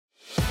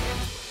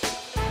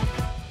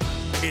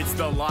It's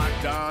the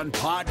Locked On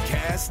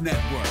Podcast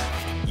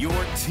Network, your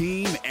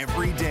team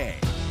every day.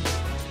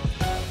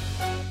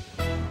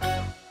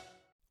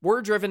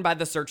 We're driven by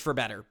the search for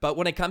better, but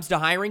when it comes to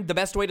hiring, the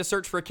best way to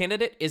search for a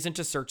candidate isn't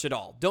to search at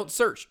all. Don't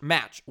search,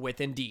 match with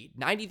Indeed.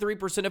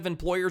 93% of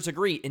employers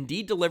agree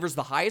Indeed delivers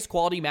the highest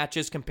quality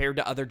matches compared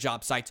to other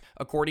job sites,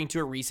 according to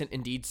a recent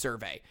Indeed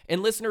survey.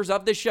 And listeners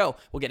of this show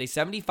will get a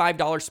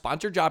 $75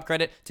 sponsored job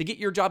credit to get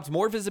your jobs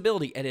more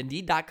visibility at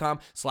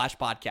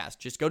Indeed.com/podcast.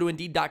 Just go to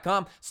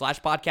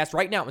Indeed.com/podcast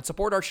right now and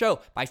support our show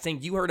by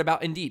saying you heard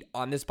about Indeed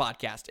on this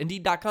podcast.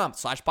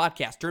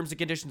 Indeed.com/podcast. Terms and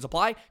conditions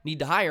apply. Need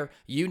to hire?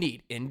 You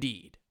need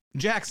Indeed.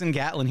 Jackson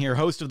Gatlin here,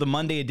 host of the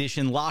Monday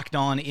edition Locked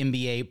On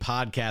NBA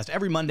podcast.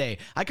 Every Monday,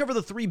 I cover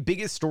the three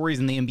biggest stories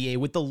in the NBA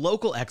with the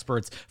local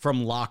experts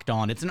from Locked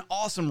On. It's an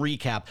awesome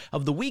recap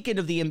of the weekend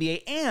of the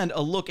NBA and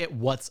a look at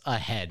what's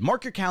ahead.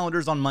 Mark your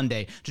calendars on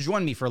Monday to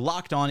join me for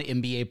Locked On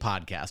NBA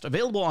podcast,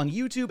 available on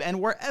YouTube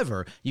and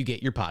wherever you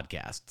get your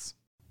podcasts.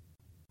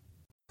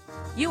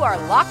 You are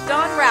Locked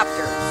On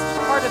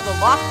Raptors, part of the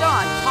Locked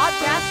On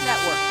Podcast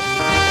Network.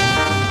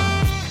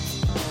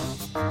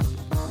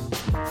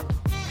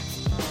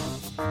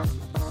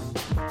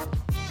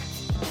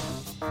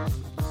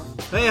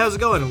 Hey, how's it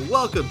going?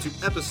 Welcome to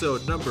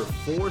episode number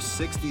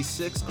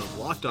 466 of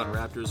Locked On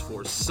Raptors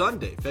for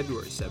Sunday,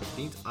 February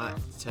 17th.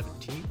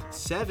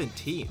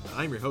 17th.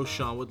 I'm your host,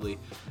 Sean Woodley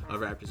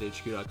of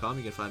RaptorsHQ.com.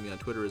 You can find me on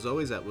Twitter as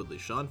always at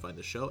WoodleySean. Find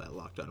the show at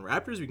Locked On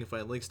Raptors. You can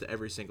find links to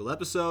every single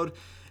episode.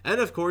 And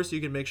of course,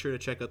 you can make sure to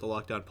check out the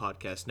Locked On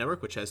Podcast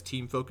Network, which has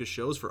team-focused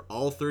shows for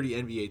all 30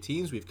 NBA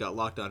teams. We've got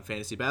Locked On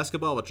Fantasy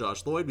Basketball with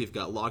Josh Lloyd. We've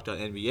got Locked On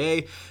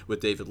NBA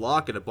with David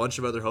Locke and a bunch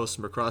of other hosts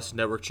from across the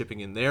network chipping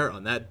in there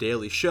on that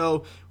daily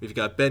show. We've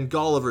got Ben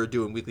Golliver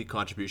doing weekly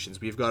contributions.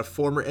 We've got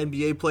former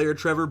NBA player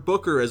Trevor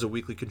Booker as a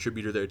weekly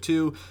contributor there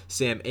too.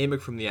 Sam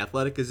Amick from The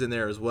Athletic is in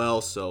there as well.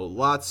 So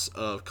lots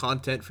of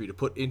content for you to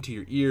put into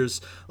your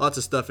ears. Lots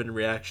of stuff in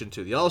reaction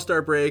to the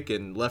All-Star break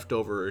and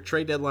leftover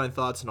trade deadline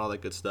thoughts and all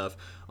that good stuff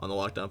on the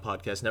Locked On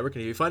Podcast Network.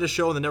 And if you find a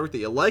show on the network that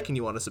you like and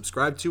you want to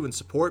subscribe to and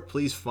support,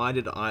 please find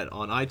it on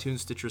iTunes,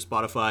 Stitcher,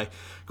 Spotify,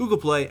 Google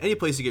Play, any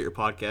place you get your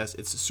podcast.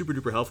 It's super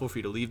duper helpful for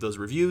you to leave those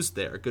reviews.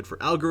 They are good for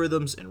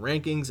algorithms and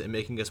rankings and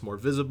making us more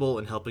visible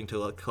and helping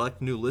to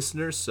collect new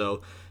listeners.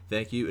 So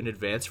thank you in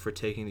advance for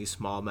taking the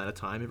small amount of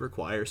time it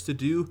requires to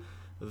do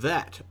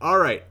that. All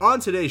right, on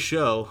today's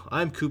show,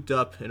 I'm cooped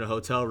up in a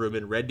hotel room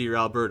in Red Deer,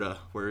 Alberta,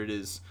 where it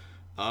is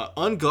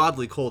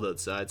ungodly cold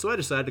outside, so I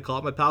decided to call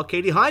up my pal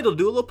Katie Heindl to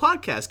do a little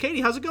podcast.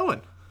 Katie, how's it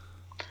going?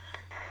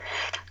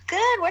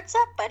 Good. What's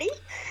up, buddy?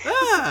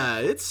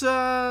 It's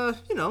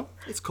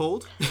it's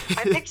cold.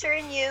 I'm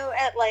picturing you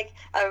at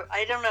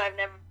I don't know, I've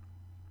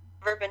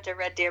never been to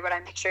Red Deer, but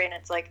I'm picturing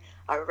it's like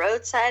a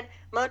roadside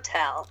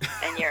motel,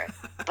 and you're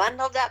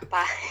bundled up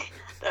by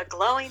a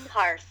glowing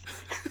hearth.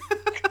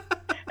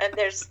 And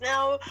there's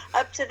snow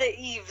up to the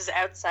eaves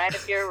outside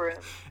of your room.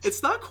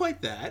 It's not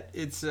quite that.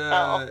 It's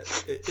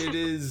it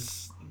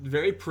is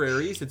very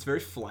prairies. It's very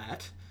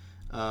flat.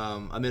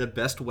 I'm in a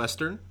Best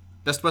Western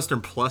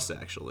Plus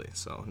actually.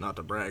 So not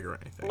to brag or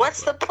anything.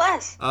 What's the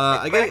plus?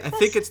 I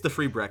think it's the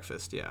free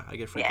breakfast. Yeah, I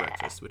get free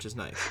breakfast, which is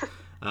nice.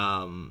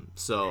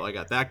 So I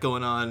got that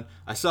going on.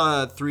 I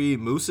saw 3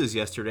 mooses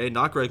yesterday.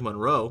 Not Greg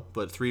Monroe,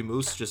 but 3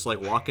 moose just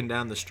like walking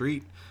down the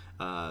street.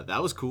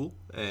 That was cool,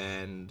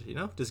 and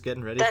just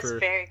getting ready. That's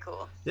very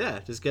cool. Yeah,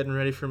 just getting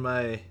ready for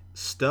my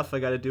stuff I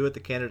got to do at the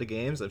Canada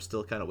Games. I'm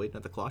still kind of waiting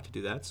at the clock to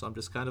do that, so I'm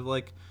just kind of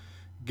like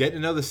getting to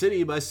know the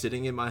city by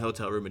sitting in my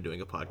hotel room and doing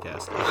a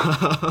podcast.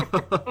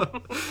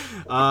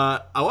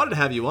 I wanted to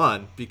have you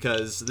on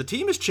because the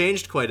team has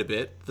changed quite a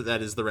bit.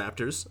 That is the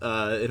Raptors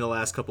in the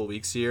last couple of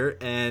weeks here,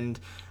 and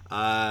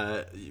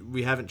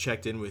we haven't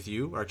checked in with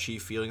you, our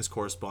chief feelings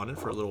correspondent,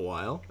 for a little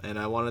while, and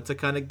I wanted to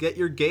kind of get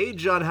your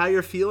gauge on how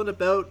you're feeling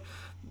about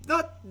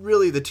not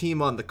really the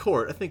team on the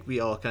court. I think we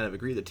all kind of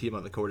agree the team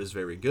on the court is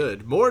very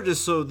good. More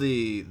just so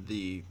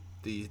the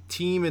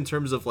team in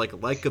terms of like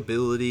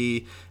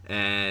likability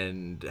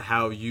and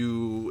how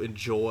you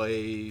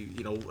enjoy,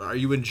 are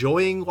you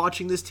enjoying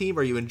watching this team?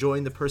 Are you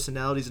enjoying the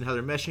personalities and how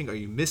they're meshing? Are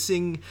you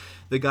missing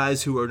the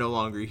guys who are no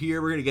longer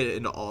here? We're going to get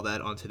into all that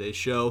on today's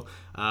show.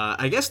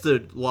 I guess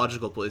the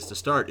logical place to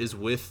start is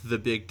with the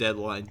big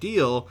deadline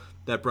deal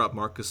that brought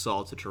Marc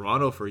Gasol to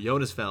Toronto for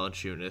Jonas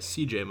Valanciunas,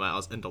 CJ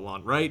Miles, and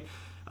DeLon Wright.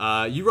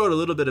 You wrote a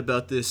little bit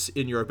about this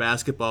in your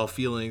Basketball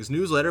Feelings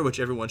newsletter, which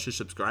everyone should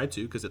subscribe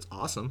to because it's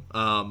awesome.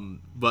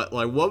 But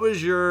what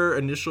was your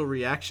initial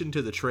reaction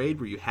to the trade?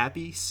 Were you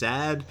happy,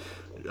 sad,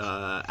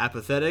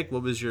 apathetic?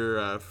 What was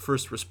your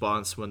first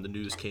response when the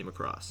news came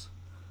across?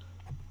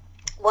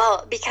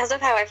 Well, because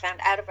of how I found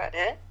out about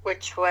it,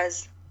 which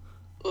was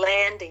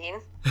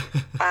landing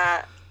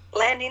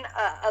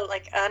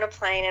on a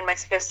plane in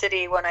Mexico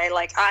City when I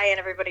and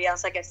everybody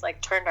else, I guess,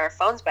 turned our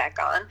phones back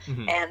on.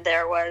 Mm-hmm. And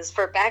there was,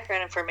 for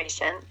background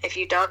information, if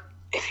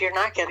you're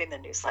not getting the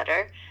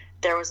newsletter,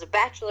 there was a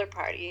bachelor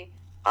party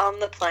on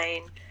the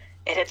plane.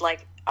 It had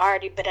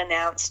already been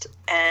announced,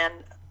 and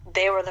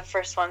they were the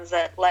first ones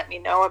that let me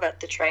know about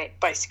the trade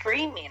by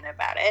screaming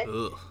about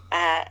it.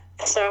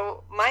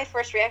 So my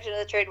first reaction to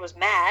the trade was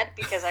mad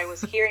because I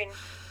was hearing,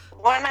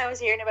 one, I was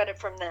hearing about it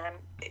from them.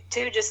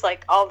 Two, just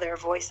like all their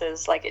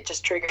voices, like it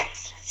just triggered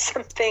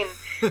something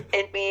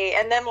in me.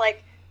 And then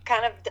like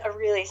kind of a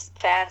really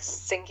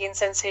fast sinking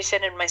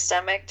sensation in my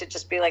stomach to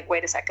just be like,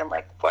 wait a second,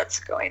 like what's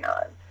going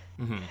on?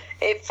 Mm-hmm.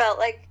 It felt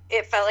like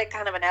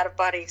kind of an out of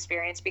body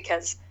experience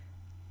because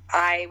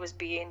I was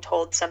being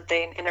told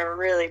something in a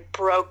really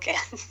broken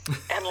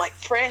and like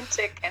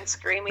frantic and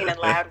screaming and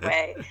loud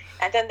way.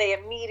 And then they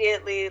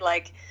immediately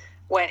like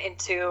went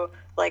into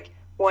like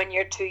 1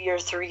 year, 2 year,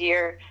 3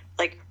 year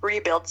like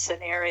rebuild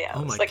scenarios.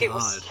 Oh my like God. It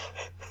was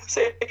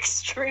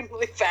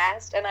extremely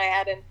fast and I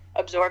hadn't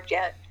absorbed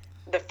yet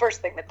the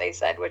first thing that they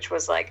said, which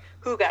was like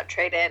who got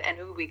traded and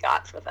who we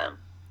got for them.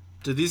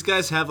 Do these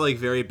guys have like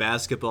very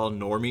basketball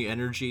normie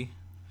energy?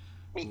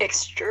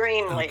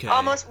 Extremely. Okay.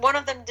 Almost one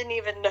of them didn't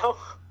even know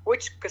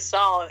which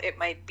Gasol it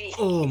might be.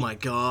 Oh my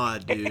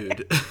God,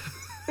 dude.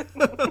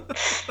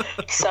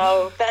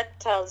 So that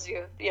tells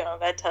you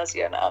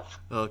enough.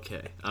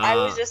 Okay. I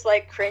was just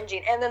like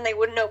cringing, and then they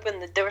wouldn't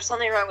open there was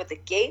something wrong with the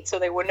gate, so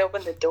they wouldn't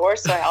open the door,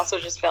 so I also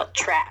just felt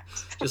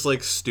trapped. Just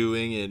like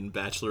stewing in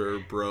Bachelor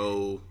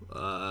Bro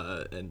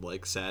and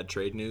like sad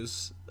trade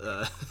news.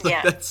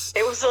 Yeah,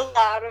 it was a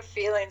lot of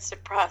feelings to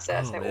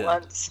process at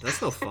once.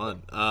 That's no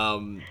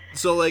fun.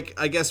 So like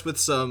I guess with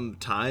some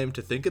time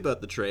to think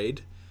about the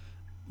trade,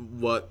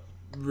 what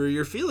were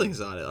your feelings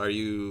on it? Are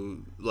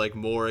you like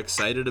more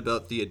excited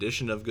about the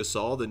addition of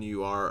Gasol than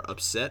you are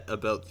upset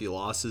about the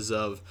losses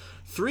of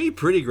three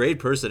pretty great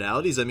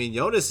personalities? I mean,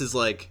 Jonas is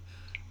like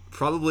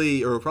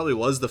probably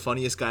was the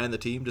funniest guy on the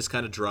team, just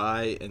kind of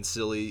dry and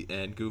silly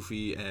and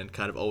goofy and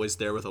kind of always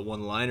there with a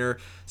one-liner.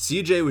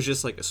 CJ was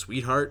just like a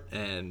sweetheart,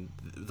 and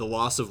the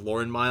loss of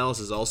Lauren Miles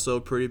is also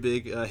a pretty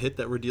big hit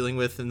that we're dealing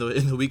with in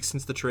the week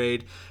since the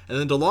trade. And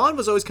then DeLon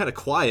was always kind of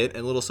quiet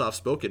and a little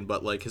soft-spoken,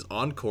 but like his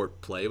on-court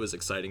play was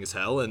exciting as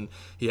hell, and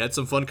he had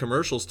some fun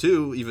commercials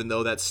too, even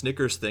though that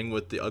Snickers thing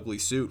with the ugly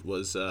suit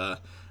was I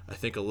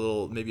think a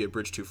little, maybe a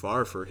bridge too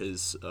far for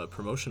his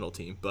promotional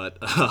team. But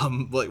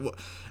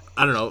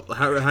I don't know.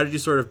 How did you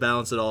sort of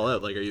balance it all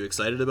out? Like, are you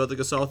excited about the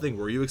Gasol thing?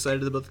 Were you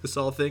excited about the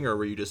Gasol thing, or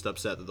were you just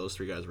upset that those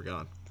three guys were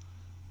gone?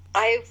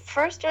 I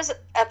first was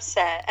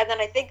upset, and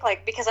then I think,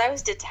 like, because I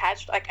was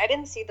detached, like, I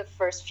didn't see the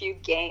first few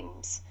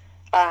games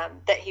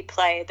that he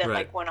played, that,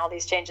 like, when all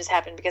these changes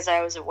happened, because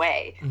I was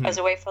away. Mm-hmm. I was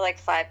away for, like,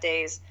 5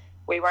 days.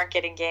 We weren't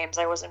getting games.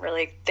 I wasn't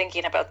really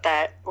thinking about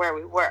that where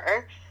we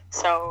were.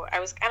 So I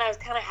was kind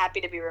of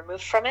happy to be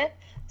removed from it.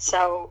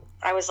 So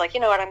I was like, you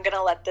know what, I'm going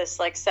to let this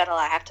like settle.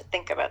 I have to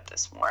think about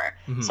this more.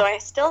 Mm-hmm. So I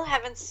still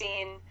haven't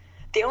seen,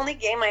 the only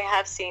game I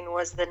have seen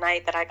was the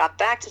night that I got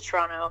back to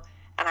Toronto,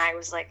 and I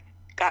was like,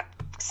 got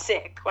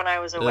sick when I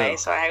was away.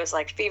 So I was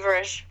like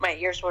feverish. My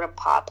ears wouldn't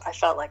pop. I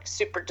felt like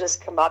super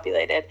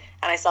discombobulated,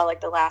 and I saw like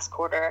the last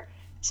quarter.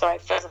 So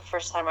it was the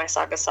first time I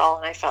saw Gasol,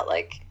 and I felt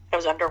like I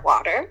was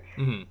underwater.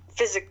 Mm-hmm.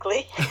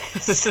 Physically.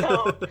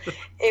 So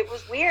it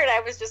was weird.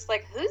 I was just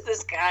like, who's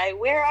this guy?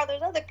 Where are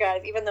those other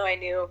guys? Even though I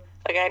knew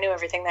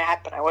everything that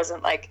happened. I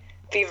wasn't like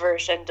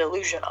feverish and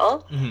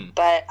delusional. Mm-hmm.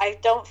 But I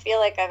don't feel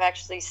like I've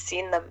actually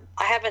seen them.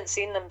 I haven't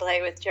seen them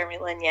play with Jeremy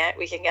Lin yet.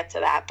 We can get to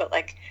that. But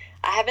like,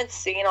 I haven't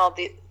seen all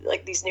the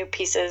like these new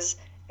pieces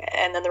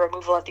and then the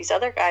removal of these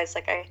other guys.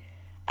 Like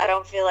I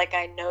don't feel like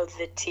I know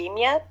the team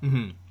yet.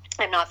 Mm-hmm.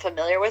 I'm not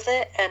familiar with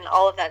it. And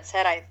all of that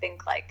said, I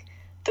think like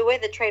the way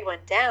the trade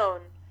went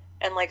down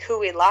and like who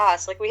we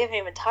lost, like we haven't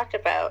even talked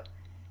about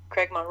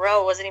Craig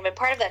Monroe. Wasn't even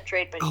part of that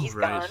trade, but he's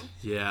gone.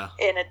 Yeah.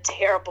 In a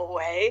terrible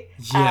way.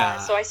 Yeah.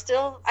 So I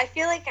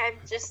feel like I'm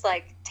just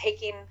like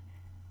taking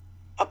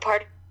a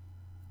part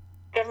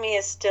of me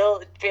is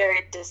still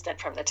very distant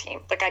from the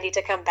team. Like I need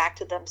to come back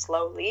to them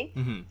slowly,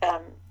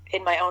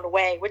 in my own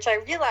way, which I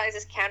realize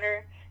is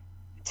counter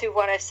to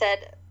what I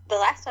said the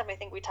last time I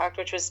think we talked,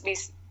 which was me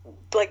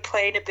like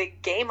playing a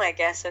big game, I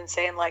guess, and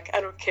saying like,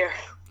 I don't care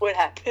what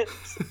happens.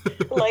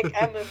 Like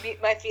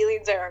my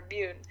feelings are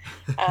immune,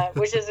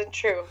 which isn't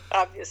true,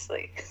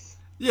 obviously.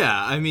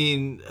 Yeah, I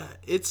mean,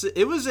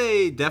 it was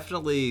a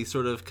definitely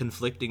sort of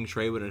conflicting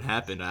trade when it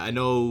happened. I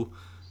know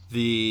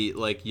the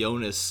like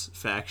Jonas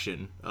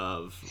faction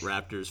of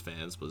Raptors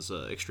fans was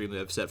extremely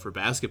upset for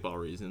basketball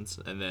reasons,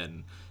 and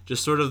then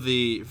just sort of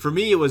for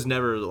me it was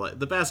never like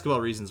the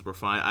basketball reasons were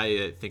fine.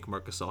 I think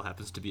Marc Gasol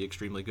happens to be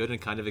extremely good and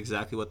kind of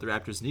exactly what the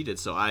Raptors needed.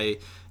 So I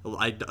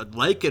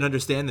like and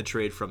understand the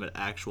trade from an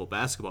actual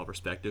basketball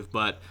perspective,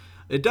 but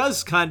it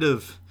does kind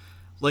of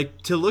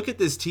like to look at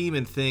this team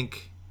and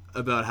think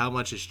about how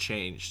much has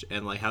changed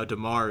and like how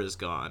DeMar is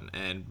gone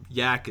and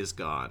Yak is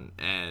gone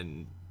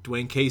and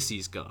Dwayne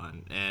Casey's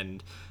gone,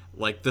 and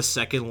like the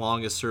second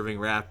longest serving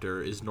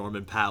Raptor is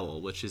Norman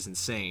Powell, which is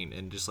insane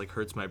and just like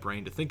hurts my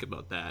brain to think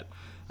about that.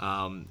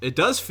 It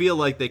does feel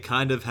like they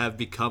kind of have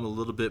become a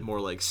little bit more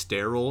like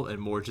sterile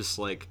and more just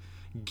like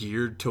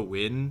geared to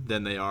win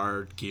than they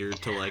are geared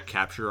to like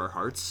capture our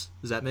hearts.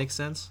 Does that make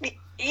sense?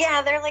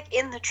 Yeah, they're like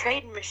in the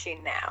trade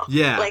machine now.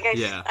 Yeah, like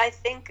I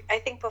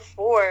think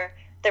before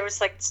there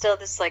was like still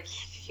this like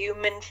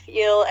human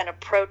feel and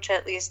approach,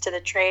 at least, to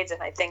the trades,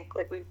 and I think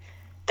like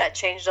that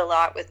changed a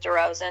lot with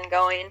DeRozan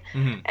going.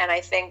 And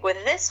I think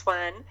with this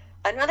one,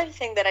 another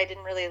thing that I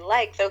didn't really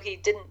like, though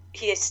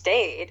he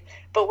stayed,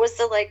 but was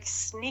the like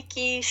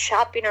sneaky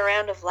shopping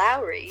around of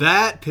Lowry.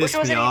 That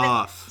pissed me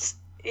off.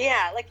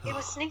 Yeah, like it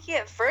was sneaky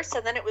at first,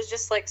 and then it was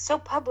just like so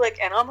public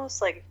and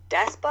almost like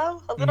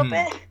despo a little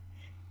bit.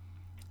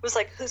 It was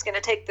like, who's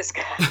gonna take this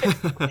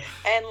guy?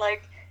 And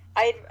like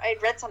I'd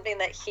read something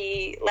that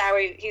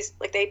Lowry, he's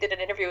like, they did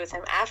an interview with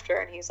him after,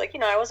 and he's like,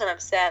 I wasn't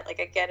upset. Like,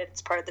 I get it,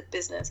 it's part of the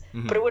business,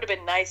 but it would have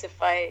been nice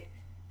if I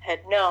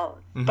had known.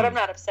 But I'm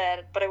not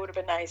upset, but it would have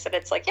been nice. And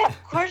it's like, yeah,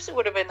 of course it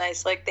would have been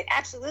nice. Like, they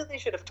absolutely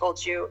should have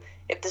told you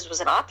if this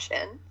was an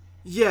option.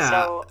 Yeah.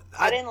 So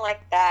I didn't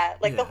like that.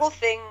 Like, the whole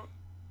thing,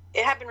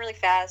 it happened really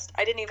fast.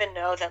 I didn't even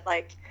know that,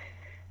 like,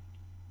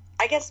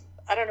 I guess,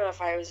 I don't know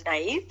if I was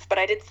naive, but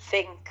I did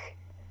think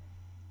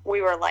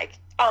we were, like,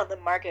 on the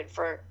market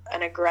for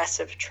an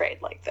aggressive trade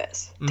like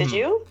this. Did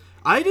you?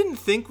 I didn't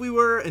think we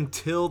were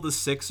until the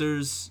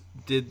Sixers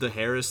did the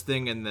Harris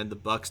thing and then the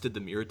Bucks did the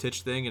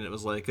Mirotic thing, and it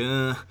was like,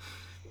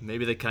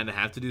 maybe they kind of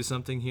have to do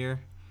something here.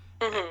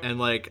 And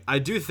like, I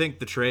do think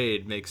the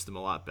trade makes them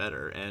a lot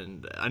better,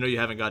 and I know you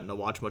haven't gotten to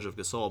watch much of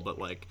Gasol, but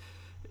like,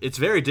 it's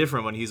very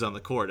different when he's on the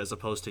court as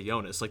opposed to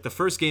Jonas. Like the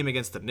first game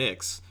against the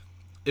Knicks,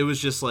 it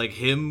was just like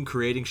him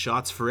creating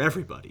shots for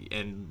everybody,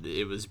 and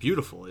it was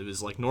beautiful. It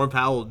was like Norm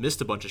Powell missed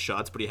a bunch of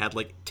shots, but he had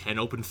like 10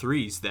 open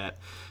threes that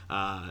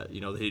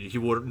he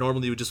would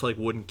normally just like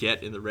wouldn't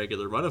get in the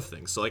regular run of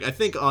things. So like, I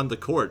think on the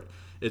court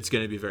it's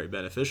going to be very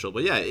beneficial.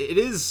 But yeah, it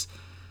is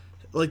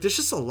like there's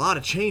just a lot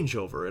of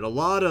changeover and a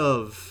lot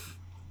of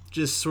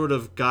just sort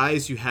of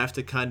guys you have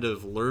to kind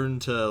of learn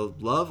to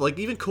love. Like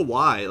even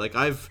Kawhi, like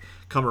I've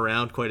come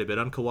around quite a bit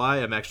on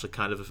Kawhi. I'm actually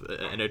kind of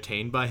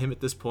entertained by him at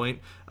this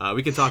point.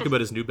 We can talk about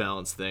his New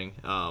Balance thing,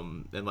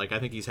 and like I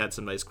think he's had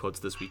some nice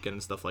quotes this weekend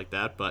and stuff like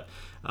that. But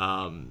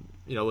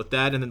with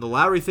that, and then the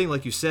Lowry thing,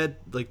 like you said,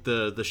 like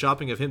the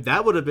shopping of him,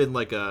 that would have been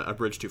like a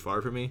bridge too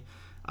far for me.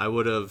 I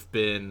would have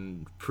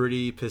been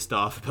pretty pissed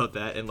off about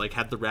that, and like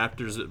had the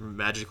Raptors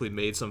magically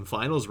made some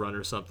finals run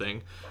or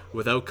something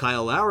without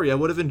Kyle Lowry, I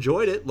would have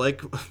enjoyed it like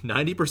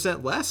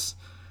 90% less.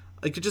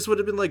 Like, it just would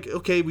have been like,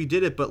 okay, we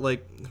did it, but,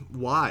 like,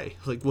 why?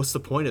 Like, what's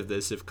the point of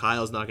this if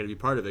Kyle's not going to be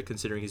part of it,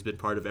 considering he's been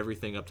part of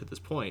everything up to this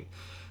point?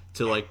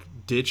 To, like,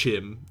 ditch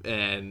him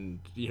and,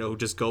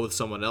 just go with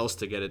someone else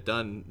to get it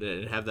done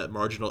and have that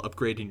marginal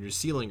upgrade in your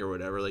ceiling or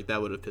whatever, like,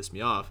 that would have pissed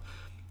me off.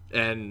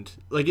 And,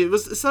 like,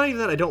 it's not even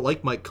that I don't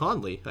like Mike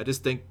Conley. I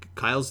just think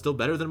Kyle's still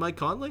better than Mike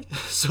Conley.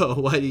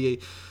 So, I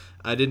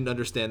didn't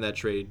understand that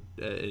trade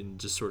in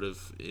just sort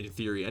of in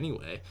theory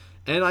anyway.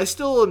 And I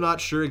still am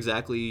not sure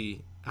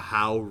exactly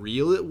how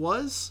real it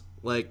was.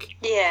 Like,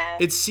 yeah,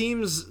 it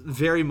seems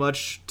very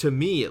much, to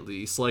me at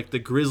least, like the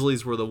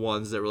Grizzlies were the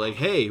ones that were like,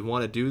 hey,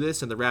 want to do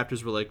this? And the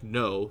Raptors were like,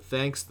 no,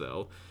 thanks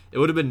though. It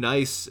would have been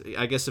nice,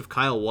 I guess, if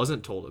Kyle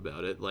wasn't told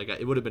about it. Like,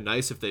 it would have been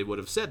nice if they would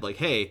have said, like,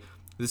 hey,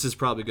 this is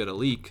probably going to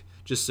leak,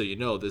 just so you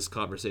know, this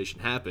conversation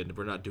happened,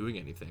 we're not doing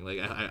anything. Like,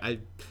 I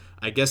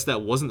guess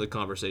that wasn't the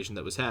conversation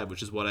that was had,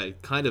 which is what I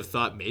kind of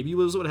thought maybe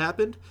was what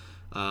happened.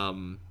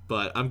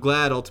 But I'm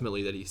glad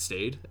ultimately that he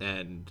stayed,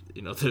 and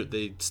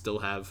they still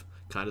have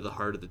kind of the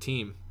heart of the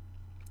team.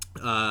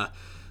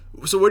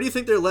 So where do you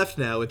think they're left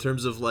now in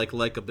terms of like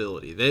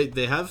likability?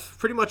 They have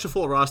pretty much a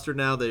full roster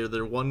now.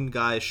 They're one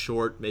guy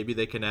short. Maybe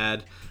they can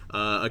add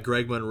a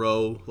Greg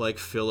Monroe like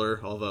filler.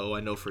 Although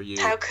I know for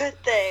you, how could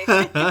they?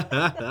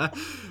 How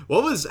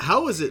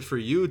was it for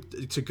you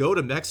to go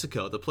to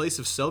Mexico, the place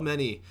of so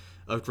many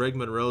of Greg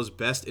Monroe's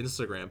best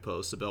Instagram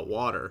posts about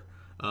water?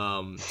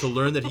 To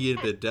learn that he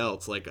had been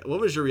dealt. Like,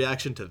 what was your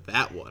reaction to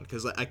that one?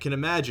 Because I can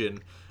imagine,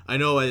 I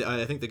know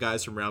I think the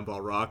guys from Round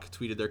Ball Rock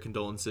tweeted their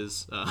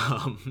condolences,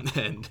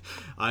 and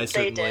I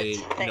certainly,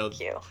 Thank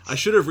you. I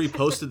should have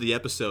reposted the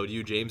episode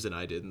you, James, and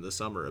I did in the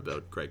summer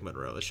about Greg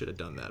Monroe. I should have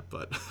done that,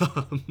 but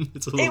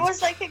it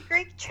was like a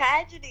Greek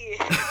tragedy.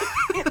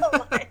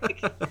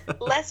 Like,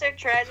 lesser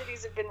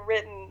tragedies have been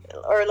written,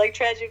 or like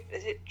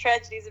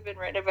tragedies have been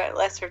written about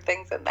lesser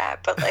things than that.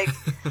 But like,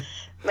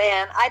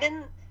 man, I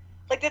didn't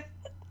like.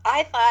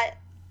 I thought,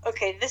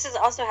 okay, this is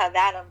also how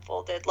that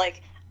unfolded.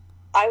 Like,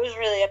 I was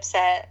really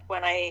upset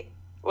when I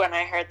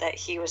heard that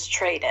he was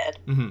traded.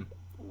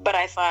 But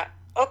I thought,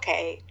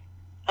 okay,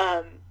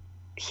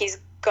 he's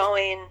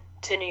going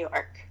to New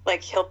York.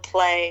 Like, he'll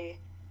play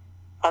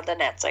on the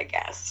Nets, I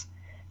guess,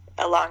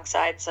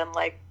 alongside some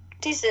like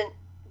decent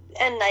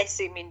and nice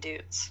seeming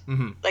dudes.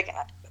 Like,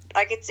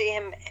 I could see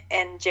him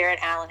and Jarrett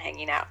Allen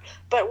hanging out.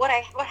 But what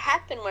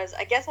happened was,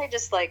 I guess I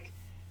just like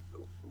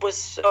was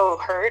so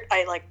hurt,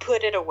 I like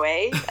put it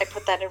away. I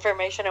put that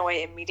information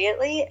away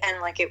immediately,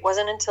 and like it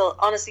wasn't until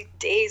honestly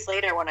days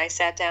later when I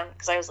sat down,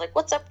 because I was like,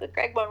 what's up with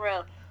Greg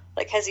Monroe?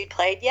 Like, has he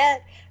played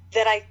yet?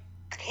 That I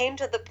came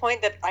to the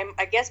point that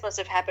I guess must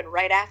have happened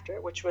right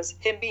after, which was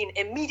him being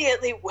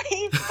immediately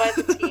waived by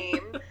the team.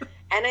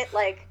 And it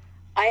like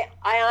I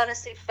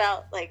honestly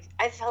felt like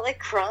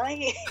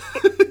crying.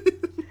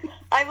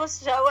 I was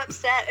so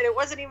upset, and it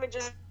wasn't even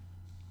just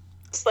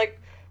just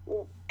like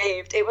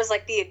waved. It was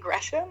like the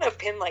aggression of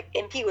him, like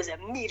Impey was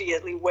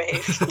immediately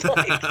waved.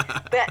 Like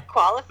that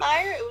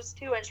qualifier, it was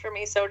too much for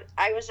me. So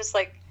I was just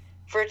like,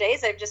 for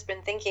days I've just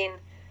been thinking,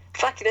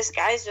 fuck, this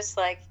guy's just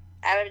like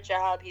out of a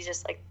job. He's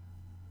just like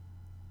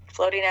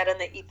floating out in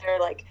the ether.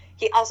 Like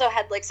he also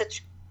had like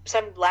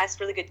some last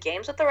really good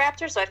games with the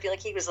Raptors, so I feel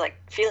like he was like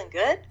feeling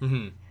good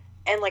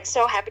and like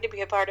so happy to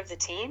be a part of the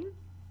team.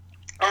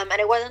 And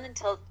it wasn't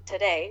until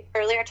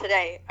earlier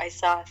today, I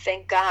saw,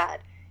 thank God,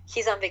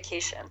 he's on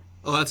vacation.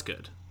 Oh, that's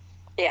good.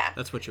 Yeah.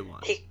 That's what you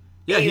want.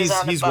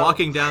 He's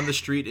walking down the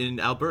street in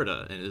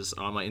Alberta and is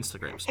on my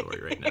Instagram story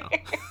right now.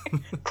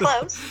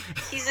 Close.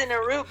 He's in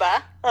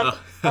Aruba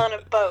on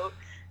a boat,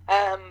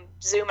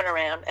 zooming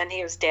around, and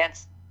he was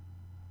dancing.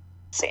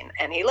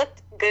 And he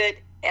looked good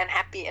and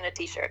happy in a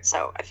t-shirt.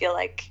 So I feel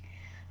like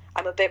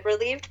I'm a bit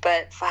relieved,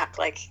 but fuck,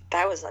 like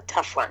that was a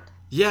tough one.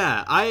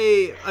 Yeah,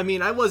 I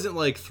mean, I wasn't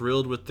like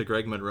thrilled with the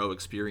Greg Monroe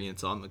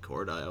experience on the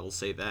court. I will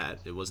say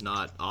that it was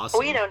not awesome.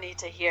 We don't need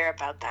to hear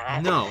about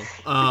that. No,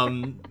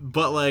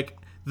 but like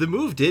the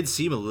move did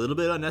seem a little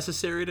bit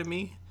unnecessary to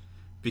me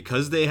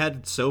because they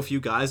had so few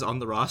guys on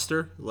the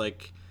roster.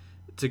 Like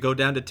to go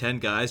down to 10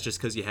 guys just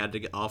because you had to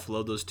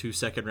offload those 2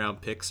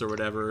 second-round picks or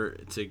whatever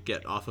to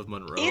get off of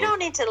Monroe. You don't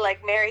need to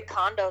like Mary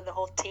Kondo the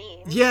whole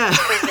team. Yeah,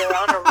 because they're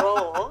on a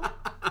roll.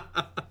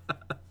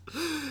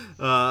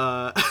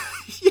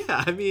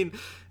 Yeah, I mean,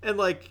 and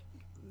like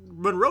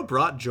Monroe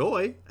brought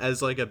joy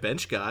as like a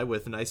bench guy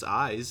with nice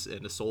eyes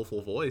and a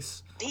soulful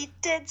voice. He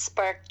did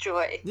spark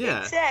joy.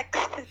 Yeah,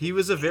 exactly. He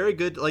was a very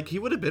good, like he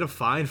would have been a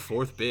fine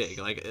fourth big,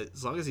 like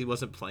as long as he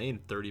wasn't playing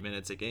 30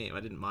 minutes a game. I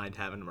didn't mind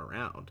having him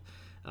around.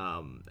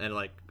 And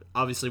like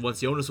obviously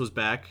once Jonas was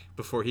back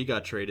before he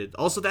got traded,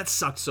 also that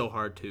sucked so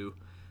hard too.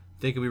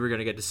 Thinking we were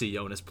gonna get to see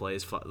Jonas play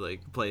for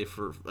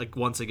like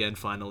once again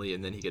finally,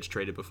 and then he gets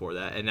traded before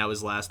that, and now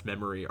his last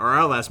memory, or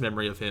our last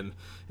memory of him,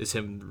 is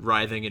him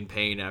writhing in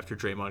pain after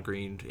Draymond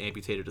Green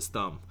amputated his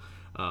thumb.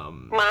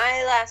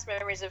 My last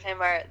memories of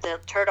him are the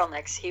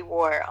turtlenecks he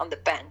wore on the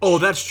bench. Oh,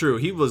 that's true.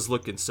 He was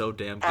looking so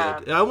damn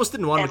good. I almost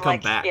didn't want him to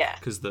come back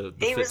because the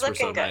fits were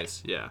so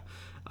nice. Yeah.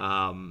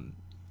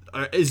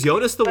 Is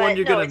Jonas the one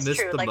you're gonna miss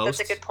true. the like, most?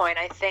 That's a good point.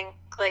 I think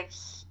like.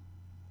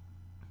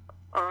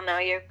 Oh no,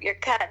 you're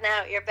cutting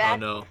out. You're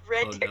back. Oh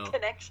no, your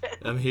connection.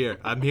 I'm here.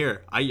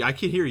 I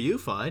can hear you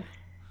fine.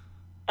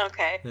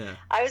 Okay. Yeah.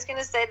 I was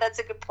gonna say that's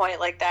a good point.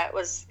 Like that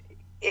was,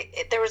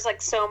 there was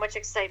like so much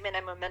excitement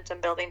and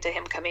momentum building to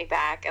him coming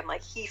back, and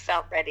like he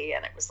felt ready,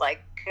 and it was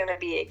like gonna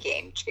be a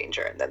game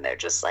changer. And then they're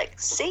just like,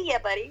 "See ya,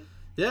 buddy."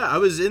 Yeah, I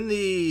was in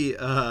the.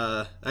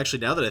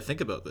 Actually, now that I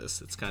think about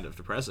this, it's kind of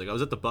depressing. I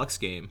was at the Bucks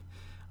game.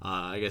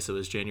 I guess it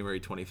was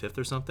January 25th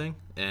or something,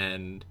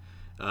 and.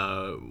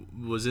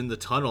 Was in the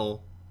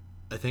tunnel,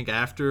 I think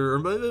after, or it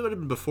might have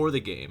been before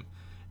the game,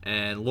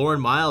 and Lauren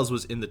Miles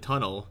was in the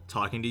tunnel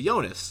talking to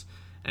Jonas,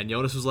 and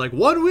Jonas was like,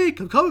 1 week,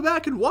 I'm coming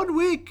back in 1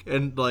 week,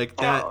 and like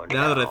that,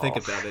 now that I think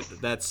about it,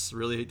 that's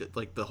really,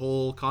 like, the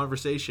whole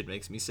conversation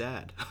makes me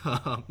sad.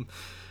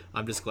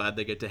 I'm just glad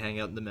they get to hang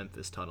out in the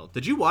Memphis tunnel.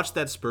 Did you watch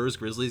that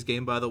Spurs-Grizzlies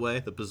game, by the way,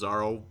 the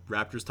bizarro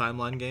Raptors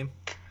timeline game?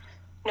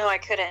 No, I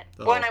couldn't.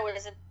 Oh.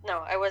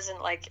 I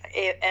wasn't like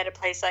at a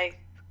place I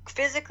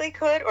physically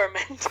could or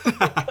mentally.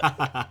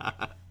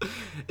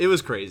 It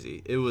was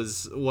crazy. It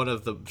was one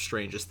of the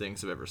strangest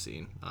things I've ever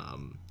seen.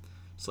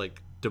 It's like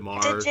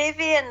DeMar. Did JV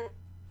and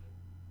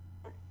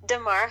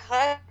DeMar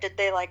hug? Did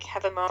they like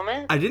have a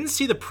moment? I didn't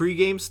see the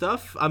pregame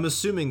stuff. I'm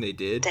assuming they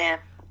did. Damn.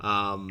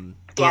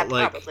 But yeah,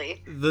 like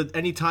probably.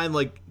 Anytime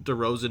like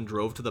DeRozan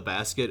drove to the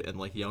basket and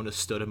like Jonas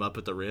stood him up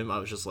at the rim, I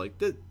was just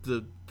like, I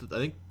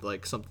think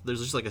like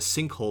there's just like a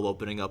sinkhole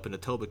opening up in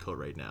Etobicoke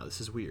right now. This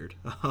is weird.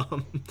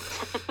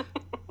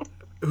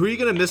 Who are you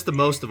gonna miss the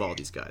most of all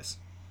these guys?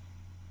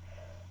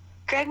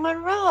 Greg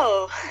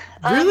Monroe.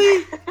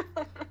 Really?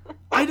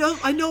 I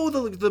know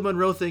the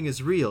Monroe thing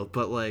is real,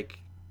 but like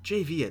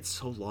JV, it's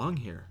so long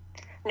here.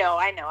 No,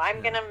 I know.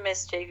 I'm gonna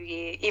miss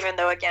JV, even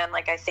though again,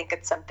 like I think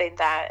it's something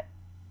that,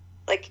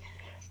 like,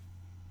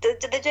 the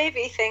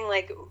JV thing,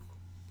 like,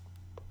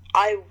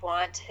 I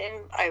wanted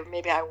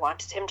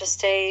him to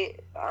stay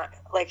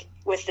like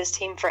with this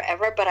team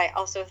forever, but I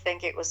also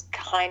think it was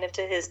kind of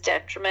to his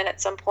detriment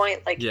at some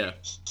point. Like,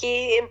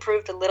 he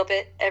improved a little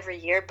bit every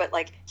year, but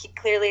like he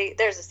clearly,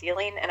 there's a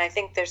ceiling, and I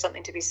think there's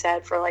something to be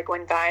said for like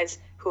when guys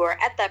who are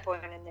at that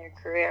point in their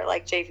career,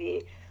 like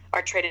JV,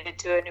 are traded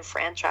to a new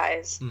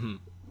franchise. Mm-hmm.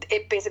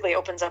 It basically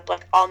opens up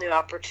like all new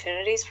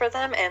opportunities for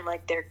them and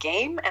like their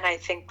game, and I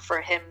think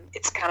for him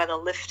it's kind of the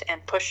lift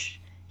and push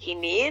he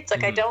needs.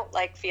 Like, I don't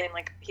like feeling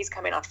like he's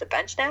coming off the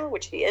bench now,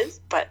 which he is,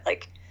 but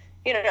like,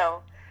 you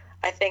know,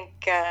 I think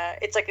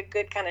it's like a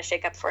good kind of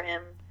shake up for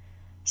him.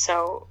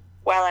 So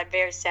while I'm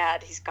very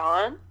sad he's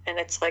gone, and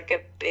it's like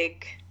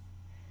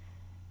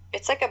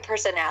it's like a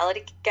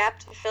personality gap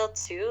to fill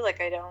too.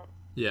 Like, I don't.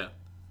 Yeah.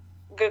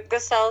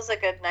 Gasol's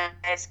like a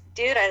nice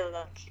dude. I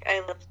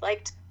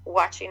liked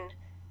watching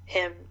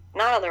him,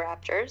 not on the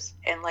Raptors,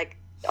 and like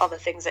all the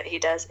things that he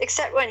does,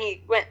 except when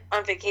he went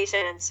on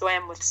vacation and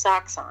swam with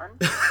socks on.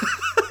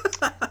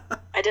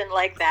 I I didn't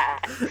like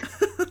that.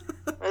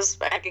 It was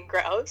fucking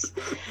gross.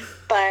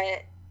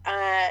 But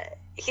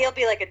he'll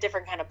be like a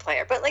different kind of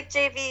player. But like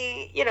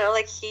JV, you know,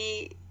 like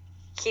he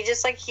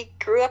just like he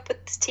grew up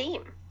with this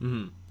team.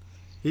 Mm-hmm.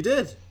 He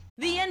did.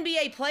 The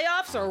NBA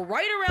playoffs are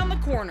right around the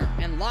corner,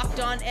 and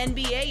Locked On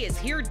NBA is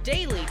here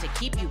daily to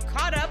keep you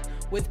caught up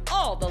with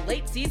all the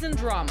late season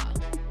drama.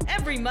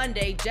 Every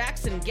Monday,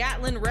 Jackson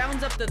Gatlin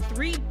rounds up the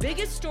 3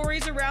 biggest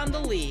stories around the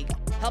league,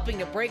 helping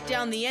to break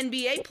down the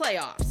NBA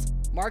playoffs.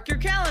 Mark your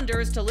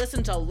calendars to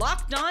listen to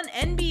Locked On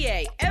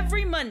NBA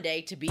every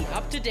Monday to be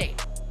up to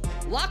date.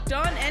 Locked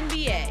On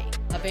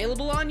NBA,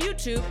 available on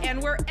YouTube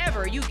and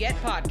wherever you get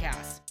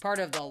podcasts. Part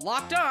of the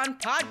Locked On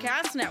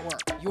Podcast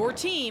Network, your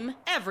team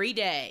every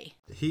day.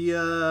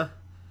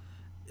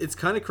 It's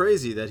kind of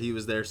crazy that he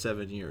was there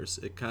 7 years.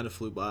 It kind of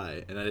flew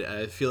by. And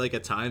I feel like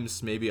at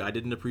times maybe I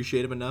didn't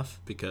appreciate him enough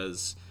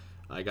because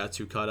I got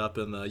too caught up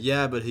in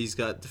but he's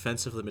got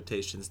defensive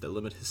limitations that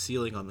limit his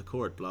ceiling on the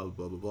court, blah, blah,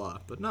 blah, blah, blah.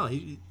 But no,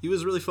 he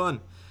was really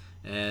fun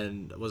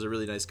and was a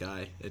really nice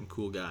guy and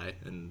cool guy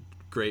and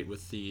great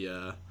with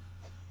the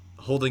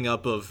holding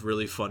up of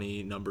really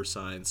funny number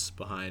signs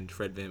behind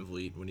Fred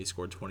VanVleet when he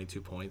scored 22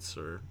 points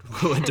or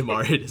when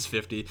DeMar hit his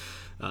 50.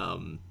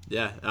 I'm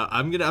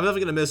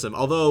definitely gonna miss him.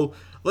 Although,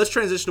 let's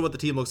transition to what the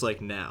team looks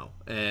like now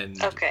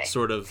and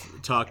sort of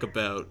talk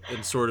about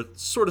and sort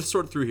of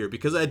sort through here,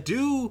 because I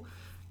do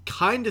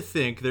kind of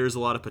think there's a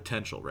lot of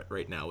potential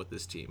right now with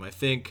this team. I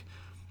think,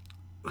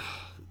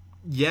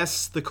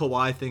 yes, the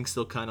Kawhi thing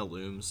still kind of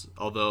looms,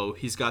 although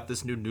he's got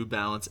this New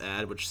Balance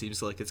ad, which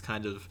seems like it's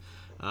kind of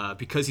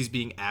because he's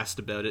being asked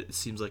about it, it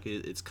seems like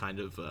it's kind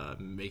of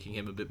making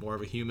him a bit more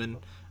of a human.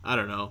 I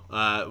don't know.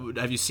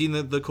 Have you seen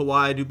the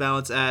Kawhi New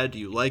Balance ad? Do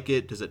you like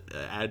it? Does it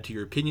add to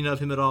your opinion of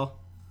him at all?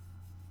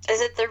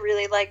 Is it the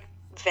really like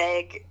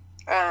vague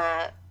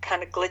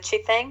kind of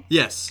glitchy thing?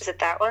 Yes. Is it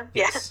that one?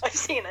 Yes. Yeah, I've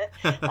seen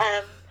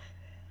it.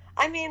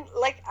 I mean,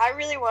 like, I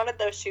really wanted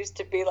those shoes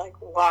to be, like,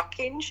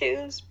 walking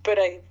shoes, but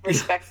I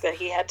respect that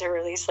he had to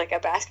release, like, a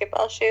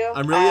basketball shoe.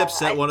 I'm really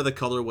upset one of the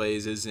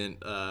colorways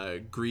isn't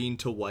green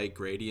to white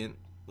gradient,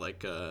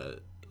 like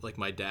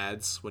my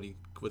dad's when he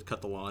would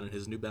cut the lawn in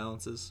his New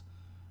Balances,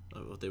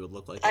 what they would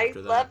look like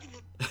after that. I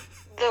love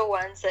the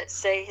ones that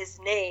say his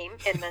name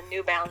in the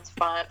New Balance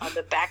font on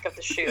the back of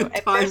the shoe.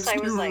 At first I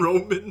was like,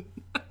 Roman.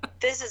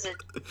 This is a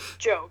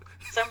joke.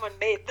 Someone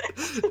made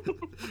this.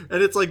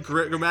 And it's like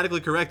grammatically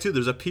correct too.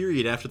 There's a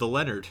period after the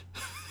Leonard.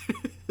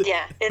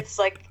 Yeah, it's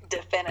like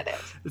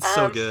definitive. It's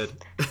so good.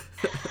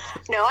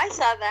 No, I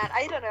saw that.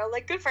 I don't know.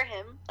 Like, good for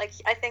him. Like,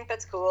 I think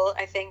that's cool.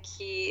 I think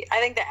the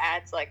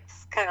ad's like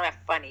kind of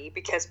funny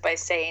because by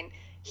saying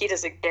he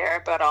doesn't care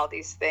about all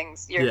these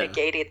things, you're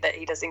negating that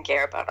he doesn't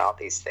care about all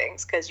these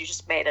things because you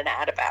just made an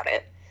ad about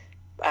it.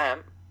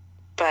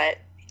 But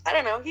I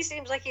don't know. He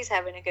seems like he's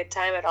having a good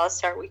time at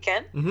All-Star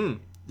Weekend. Mm-hmm.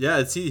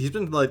 Yeah, he's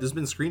been like, there's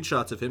been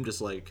screenshots of him just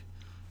like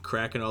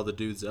cracking all the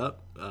dudes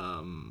up.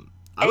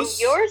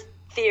 Your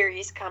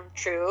theories come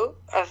true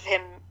of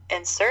him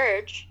and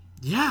Serge.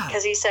 Yeah.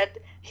 Because he said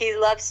he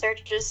loves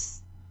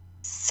Serge's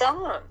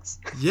songs.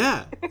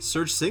 Yeah,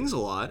 Serge sings a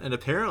lot, and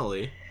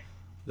apparently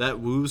that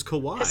woos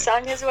Kawhi. He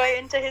sung his way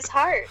into his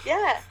heart,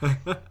 yeah.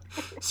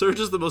 Serge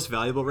is the most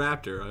valuable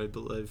Raptor.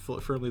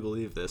 I firmly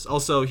believe this.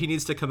 Also, he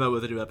needs to come out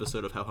with a new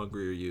episode of How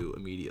Hungry Are You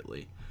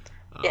immediately.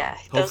 Yeah,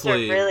 those are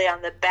really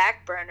on the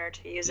back burner,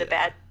 to use a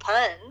bad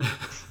pun.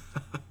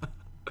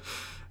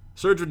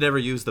 Serge would never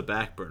use the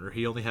back burner.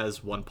 He only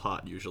has one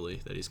pot,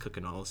 usually, that he's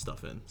cooking all his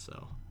stuff in,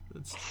 so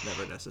it's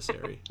never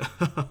necessary.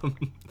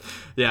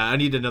 Yeah, I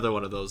need another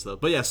one of those, though.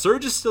 But yeah,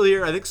 Serge is still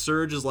here. I think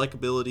Serge's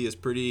likability is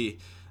pretty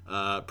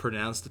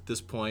pronounced at this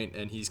point,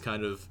 and he's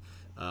kind of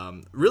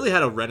really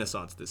had a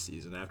renaissance this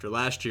season. After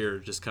last year,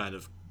 just kind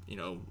of,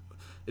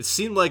 it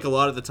seemed like a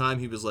lot of the time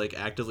he was like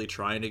actively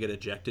trying to get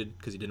ejected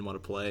because he didn't want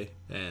to play,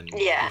 and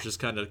he was just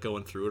kind of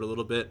going through it a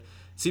little bit.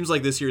 Seems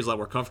like this year he's a lot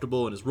more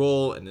comfortable in his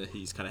role, and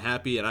he's kind of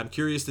happy. And I'm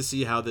curious to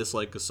see how this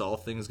like Gasol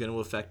thing is going to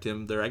affect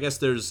him. I guess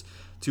there's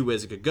two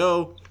ways it could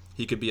go.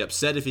 He could be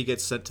upset if he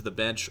gets sent to the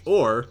bench,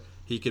 or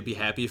he could be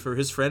happy for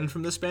his friend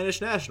from the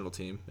Spanish national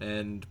team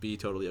and be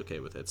totally okay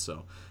with it.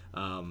 So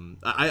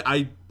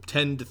I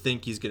tend to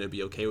think he's going to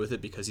be okay with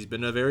it because he's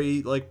been a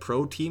very like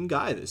pro team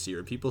guy this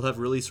year. People have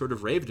really sort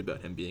of raved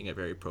about him being a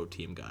very pro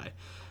team guy,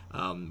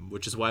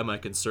 which is why my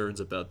concerns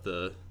about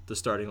the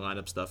starting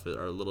lineup stuff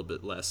are a little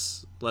bit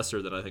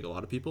lesser than I think a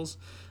lot of people's.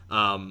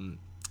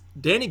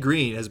 Danny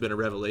Green has been a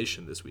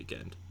revelation this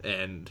weekend,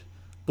 and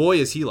boy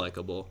is he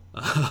likable.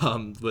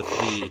 With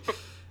the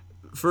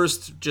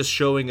first just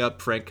showing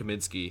up Frank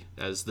Kaminsky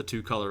as the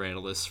two color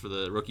analysts for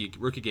the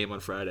rookie game on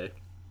Friday.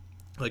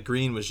 Like,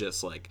 Green was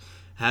just like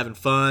having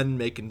fun,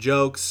 making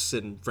jokes,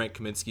 and Frank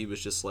Kaminsky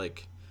was just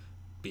like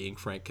being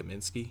Frank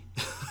Kaminsky.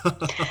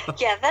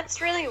 Yeah,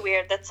 that's really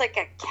weird. That's like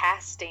a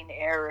casting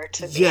error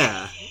to me.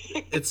 Yeah,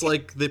 it's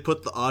like they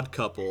put the Odd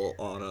Couple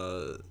on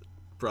a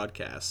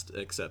broadcast,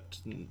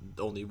 except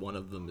only one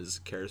of them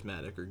is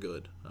charismatic or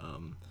good.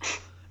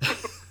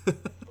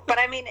 But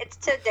I mean, it's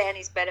to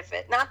Danny's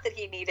benefit. Not that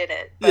he needed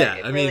it. But Yeah,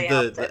 it I really mean,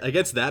 helped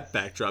against that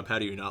backdrop, how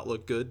do you not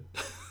look good?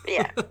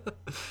 Yeah.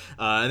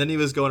 And then he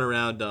was going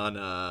around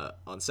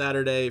on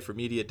Saturday for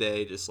media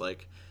day, just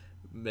like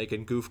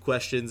making goof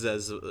questions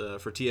as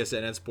for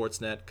TSN and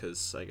Sportsnet,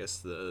 because I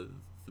guess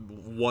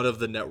one of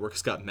the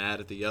networks got mad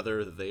at the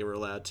other that they were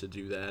allowed to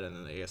do that, and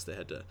then I guess they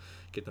had to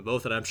get them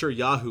both. And I'm sure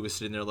Yahoo was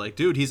sitting there like,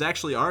 dude, he's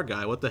actually our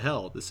guy. What the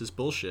hell? This is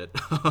bullshit.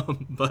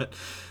 But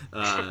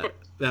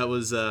that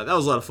was a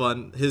lot of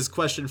fun. His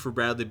question for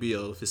Bradley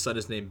Beal, if his son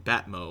is named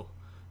Batmo,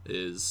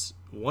 is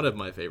one of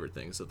my favorite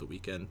things of the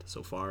weekend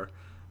so far.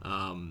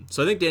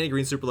 So I think Danny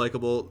Green's super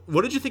likable.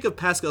 What did you think of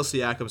Pascal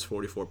Siakam's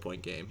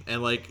 44-point game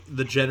and like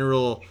the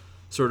general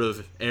sort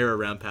of air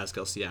around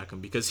Pascal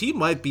Siakam? Because he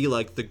might be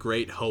like the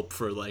great hope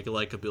for like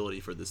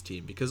likability for this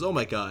team. Because oh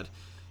my god,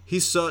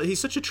 he's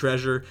such a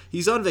treasure.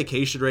 He's on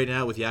vacation right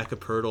now with Jakob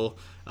Poeltl.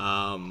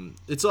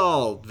 It's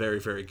all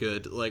very, very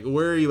good. Like,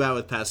 where are you at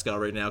with Pascal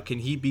right now? Can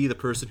he be the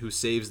person who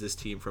saves this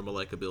team from a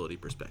likability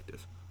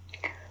perspective?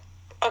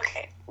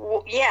 Okay,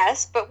 well,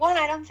 yes, but one,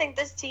 I don't think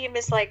this team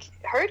is like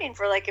hurting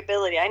for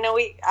likability. I know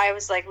I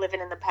was like living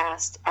in the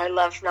past. I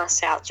love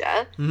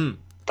nostalgia,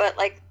 but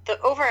like the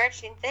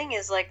overarching thing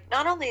is like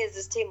not only is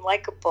this team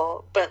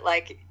likable, but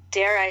like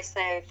dare I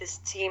say this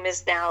team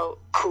is now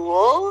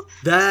cool.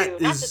 That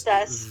to, not is just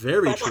us,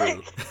 very but, true.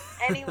 Like,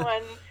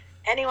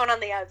 anyone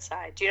on the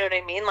outside. Do you know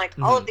what I mean? Like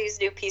all of these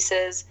new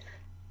pieces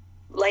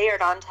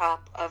layered on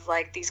top of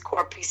like these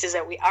core pieces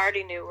that we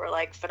already knew were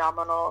like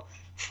phenomenal,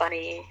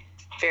 funny,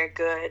 very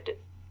good,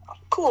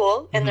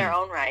 cool in their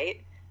own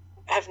right,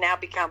 have now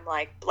become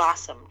like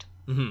blossomed.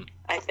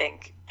 I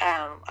think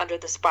under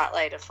the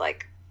spotlight of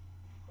like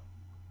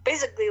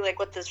basically like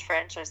what this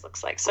franchise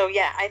looks like. So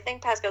yeah, I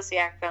think Pascal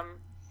Siakam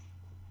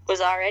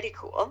was already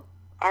cool,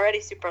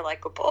 already super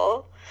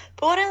likable.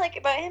 But what I like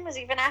about him is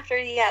even after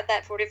he had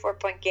that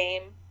 44-point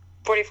game,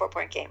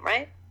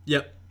 right?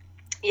 Yep.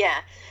 Yeah,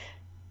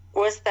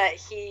 was that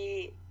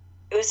it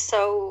was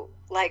so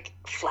like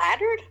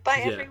flattered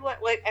by everyone,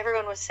 what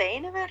everyone was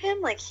saying about him.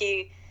 Like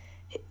he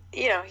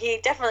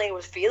definitely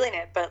was feeling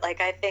it, but like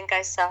I think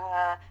I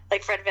saw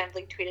like Fred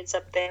VanVleet tweeted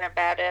something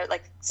about it,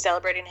 like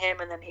celebrating him,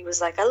 and then he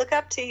was like, "I look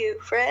up to you,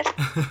 Fred."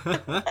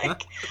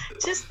 Like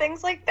just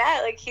things like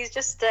that. Like he's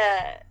just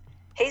a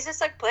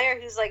player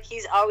who's like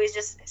he's always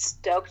just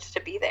stoked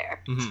to be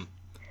there.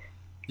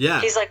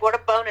 Yeah, he's like, "What a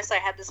bonus! I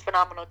had this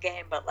phenomenal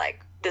game, but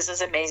like this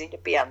is amazing to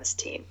be on this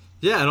team."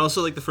 Yeah, and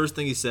also like the first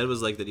thing he said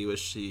was like that he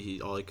wished he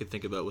all he could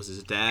think about was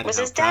his dad. Was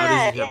and his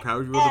dad? How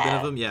proud he would have been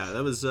of him. Yeah,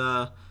 that was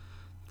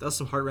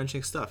some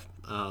heart-wrenching stuff.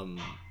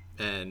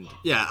 And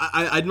yeah,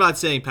 I'm not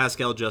saying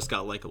Pascal just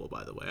got likable,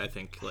 by the way. I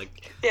think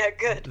like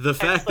good. The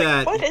fact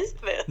that what is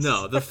this?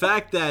 No, the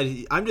fact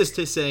that I'm just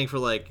saying for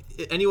like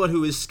anyone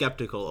who is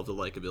skeptical of the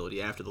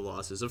likability after the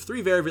losses of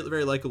three very,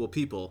 very likable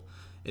people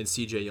in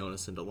CJ,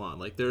 Jonas, and DeLon,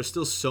 like there's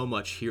still so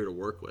much here to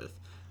work with.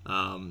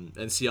 And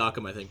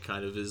Siakam, I think,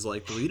 kind of is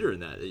like the leader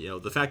in that. You know,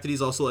 the fact that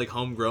he's also like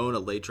homegrown, a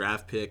late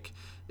draft pick,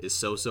 is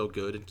so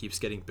good and keeps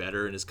getting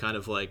better and is kind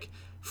of like,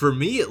 for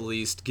me at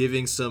least,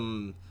 giving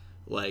some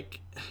like,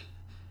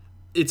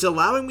 it's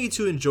allowing me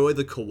to enjoy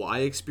the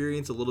Kawhi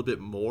experience a little bit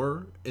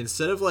more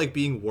instead of like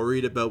being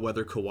worried about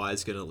whether Kawhi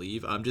is going to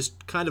leave. I'm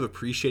just kind of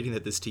appreciating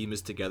that this team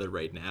is together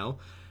right now.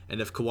 And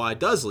if Kawhi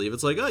does leave,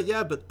 it's like, oh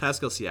yeah, but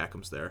Pascal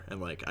Siakam's there,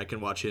 and like I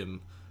can watch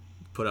him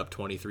put up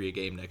 23 a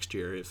game next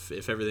year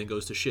if everything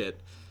goes to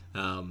shit,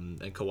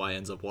 and Kawhi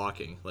ends up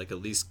walking. Like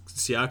at least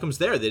Siakam's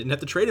there. They didn't have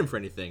to trade him for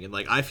anything, and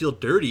like I feel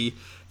dirty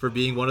for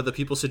being one of the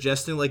people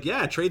suggesting like,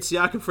 yeah, trade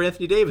Siakam for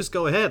Anthony Davis.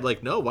 Go ahead.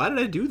 Like, no, why did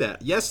I do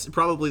that? Yes,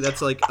 probably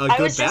that's like a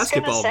good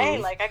basketball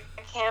move. Like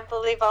I can't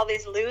believe all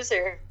these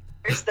losers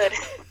that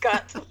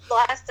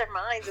lost their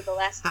minds at the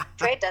last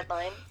trade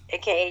deadline,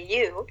 aka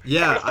you.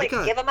 Yeah, like,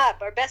 give them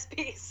up, our best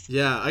piece.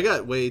 Yeah, I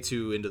got way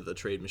too into the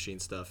trade machine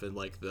stuff and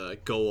like the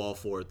go all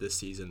for it this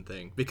season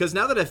thing, because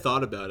now that I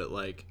thought about it,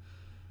 like,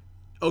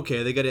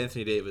 okay, they got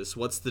Anthony Davis.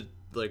 What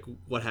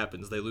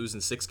happens? They lose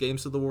in 6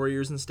 games to the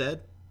Warriors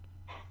instead?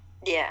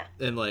 Yeah.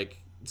 And like,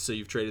 so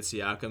you've traded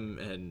Siakam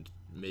and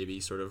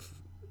maybe sort of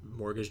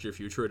mortgaged your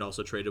future and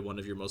also traded one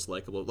of your most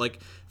likable. Like,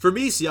 for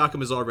me,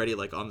 Siakam is already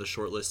like on the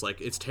short list.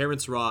 Like, it's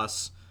Terrence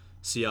Ross,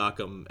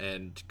 Siakam,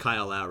 and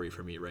Kyle Lowry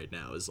for me right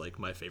now is like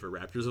my favorite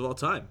Raptors of all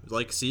time.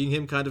 Like, seeing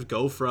him kind of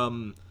go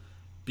from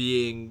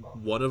being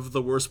one of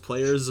the worst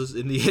players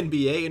in the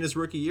NBA in his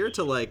rookie year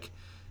to like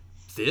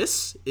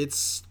this,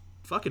 it's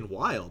fucking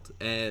wild,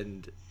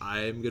 and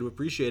I'm going to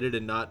appreciate it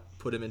and not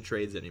put him in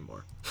trades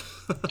anymore.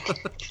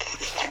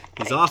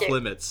 He's off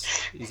limits.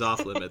 He's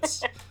off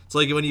limits. It's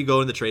like when you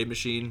go in the trade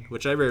machine,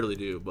 which I rarely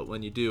do, but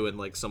when you do and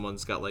like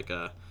someone's got like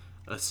a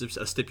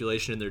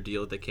stipulation in their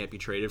deal that they can't be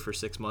traded for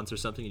 6 months or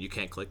something and you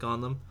can't click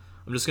on them,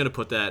 I'm just going to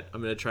put that,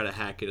 I'm going to try to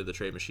hack into the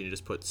trade machine and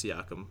just put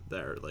Siakam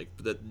there. Like,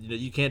 that,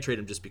 you can't trade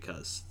him just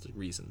because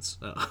reasons.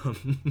 How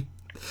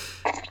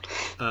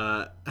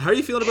are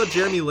you feeling about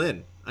Jeremy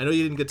Lin? I know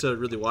you didn't get to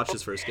really watch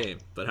his first game,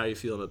 but how are you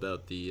feeling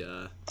about the?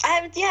 I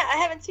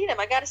haven't seen him.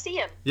 I got to see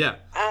him. Yeah.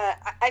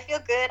 I feel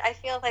good. I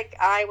feel like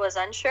I was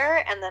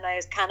unsure, and then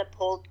I kind of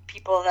pulled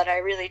people that I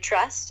really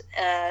trust,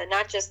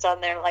 not just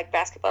on their like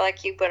basketball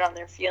IQ, but on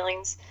their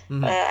feelings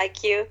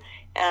IQ,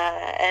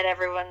 and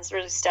everyone's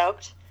really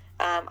stoked.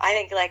 I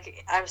think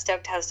like I'm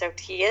stoked how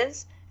stoked he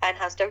is, and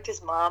how stoked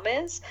his mom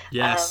is.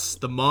 Yes,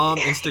 the mom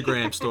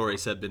Instagram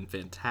stories have been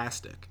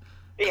fantastic.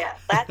 Yeah,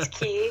 that's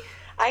key.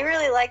 I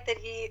really like that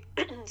he,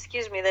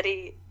 that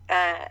he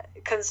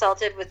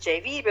consulted with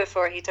JV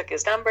before he took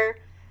his number.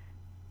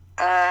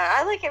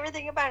 I like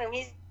everything about him.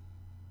 He's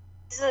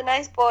a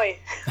nice boy.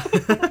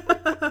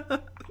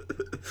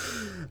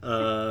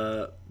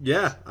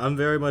 Yeah, I'm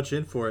very much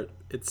in for it.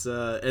 It's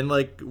and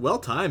like well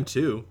timed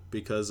too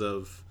because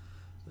of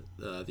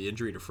the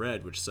injury to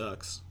Fred, which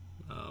sucks.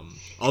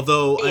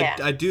 Although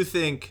I do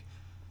think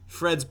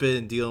Fred's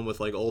been dealing with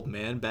like old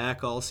man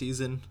back all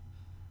season.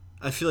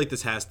 I feel like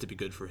this has to be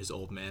good for his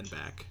old man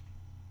back,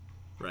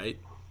 right?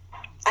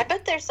 I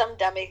bet there's some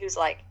dummy who's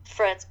like,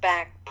 Fred's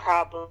back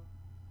problem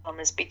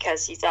is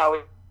because he's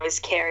always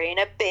carrying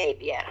a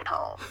baby at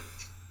home.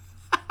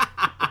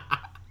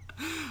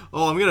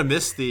 Oh, I'm gonna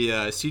miss the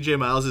CJ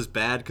Miles is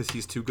bad because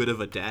he's too good of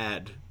a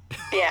dad.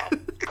 Yeah,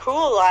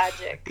 cool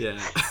logic.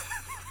 Yeah.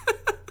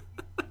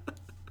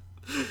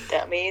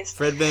 Dummies.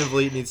 Fred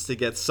VanVleet needs to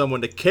get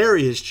someone to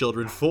carry his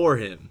children for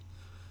him.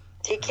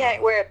 He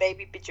can't wear a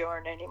baby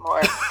Bjorn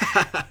anymore.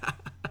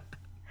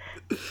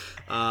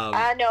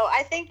 No,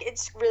 I think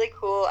it's really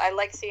cool. I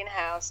like seeing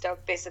how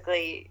Stoke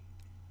basically,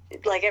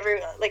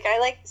 I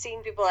like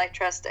seeing people I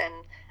trust and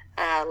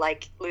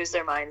lose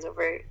their minds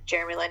over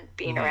Jeremy Lin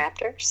being a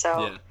Raptor.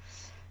 So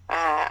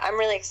I'm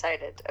really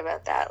excited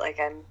about that. Like,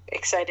 I'm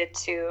excited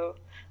to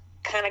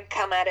kind of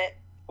come at it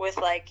with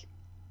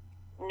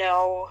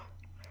no.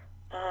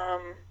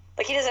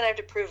 He doesn't have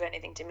to prove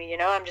anything to me,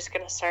 I'm just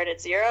going to start at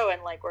 0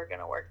 and we're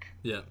going to work.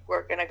 Yeah.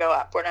 We're going to go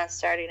up. We're not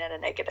starting at a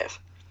negative.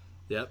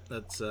 Yep,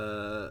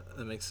 that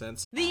makes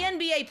sense. The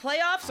NBA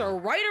playoffs are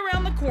right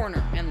around the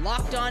corner, and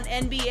Locked On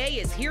NBA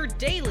is here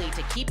daily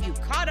to keep you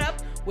caught up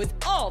with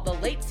all the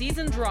late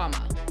season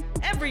drama.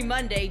 Every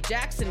Monday,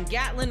 Jackson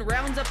Gatlin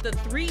rounds up the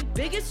 3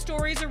 biggest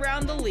stories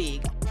around the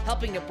league,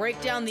 helping to break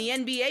down the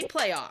NBA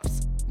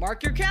playoffs.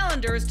 Mark your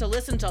calendars to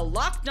listen to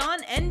Locked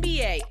On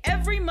NBA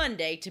every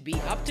Monday to be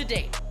up to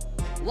date.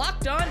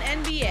 Locked On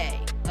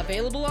NBA,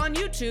 available on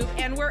YouTube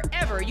and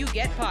wherever you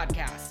get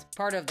podcasts.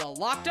 Part of the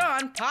Locked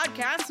On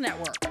Podcast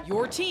Network,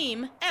 your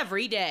team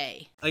every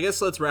day. I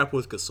guess let's wrap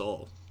with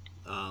Gasol,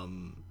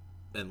 and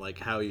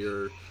how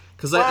you're...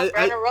 Because we're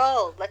on a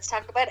roll. Let's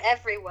talk about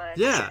everyone.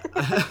 Yeah.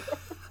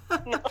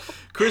 No,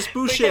 Chris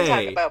Boucher. we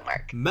can talk about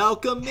Mark.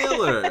 Malcolm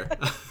Miller.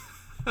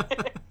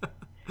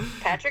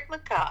 Patrick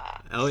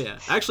McCaw. Oh, yeah.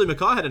 Actually,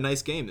 McCaw had a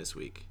nice game this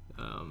week.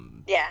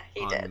 Yeah,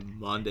 he on did.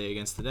 Monday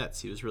against the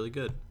Nets. He was really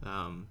good.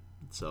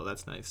 So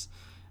that's nice.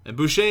 And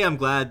Boucher, I'm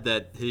glad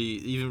that he,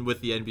 even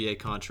with the NBA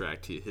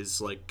contract,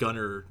 his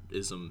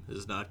gunnerism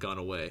has not gone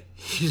away.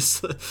 He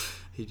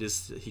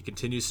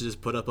continues to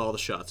just put up all the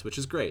shots, which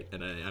is great,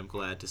 and I'm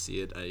glad to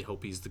see it. I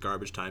hope he's the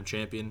garbage time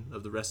champion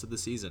of the rest of the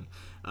season.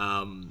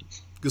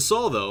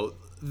 Gasol,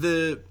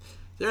 though,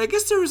 I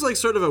guess there was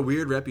sort of a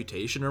weird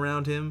reputation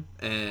around him,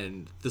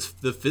 and the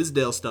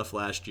Fizdale stuff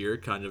last year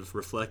kind of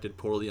reflected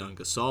poorly on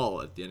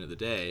Gasol at the end of the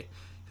day,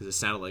 because it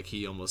sounded like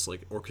he almost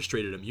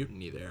orchestrated a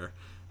mutiny there.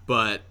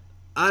 But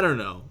I don't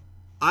know.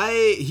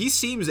 He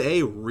seems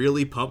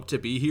really pumped to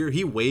be here.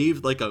 He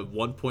waived a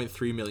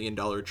 $1.3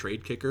 million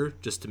trade kicker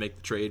just to make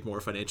the trade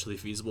more financially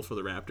feasible for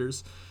the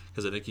Raptors,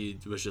 because I think he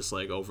was just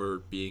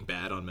over being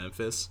bad on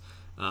Memphis.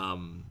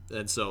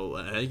 And so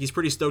I think he's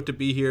pretty stoked to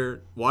be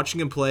here. Watching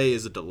him play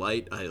is a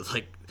delight.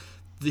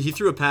 He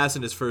threw a pass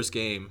in his first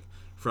game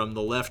from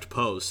the left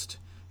post.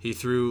 He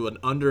threw an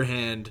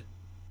underhand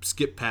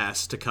skip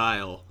pass to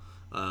Kyle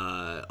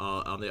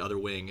on the other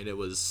wing, and it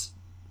was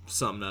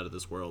something out of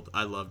this world.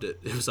 I loved it.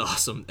 It was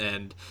awesome.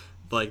 And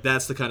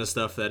that's the kind of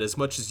stuff that, as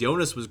much as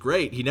Jonas was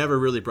great, he never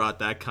really brought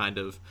that kind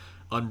of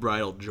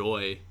unbridled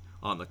joy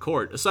on the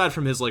court, aside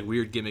from his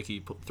weird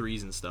gimmicky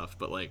threes and stuff.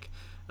 But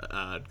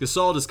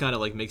Gasol just kind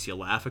of makes you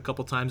laugh a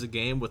couple times a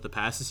game with the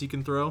passes he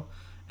can throw,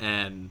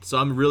 and so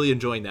I'm really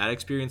enjoying that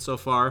experience so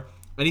far.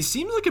 And he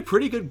seems like a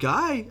pretty good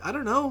guy. I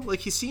don't know,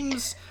 he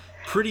seems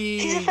pretty...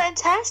 He's a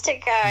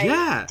fantastic guy.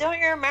 Yeah. Don't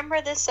you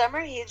remember this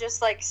summer he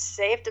just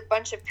saved a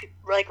bunch of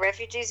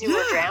refugees who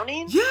were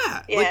drowning?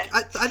 Yeah. Yeah.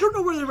 I don't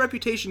know where the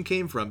reputation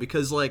came from,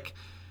 because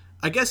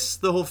I guess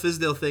the whole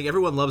Fizdale thing,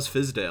 everyone loves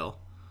Fizdale,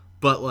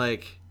 but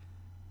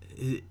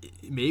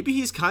maybe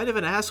he's kind of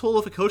an asshole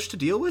of a coach to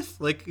deal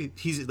with.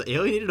 He's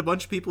alienated a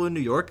bunch of people in New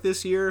York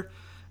this year.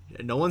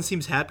 No one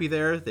seems happy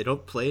there. They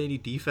don't play any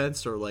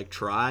defense or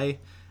try.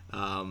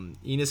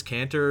 Enes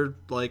Kanter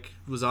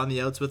was on the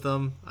outs with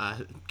them.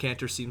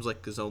 Kanter seems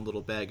like his own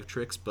little bag of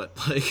tricks, but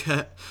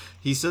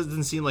he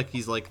doesn't seem like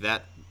he's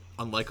that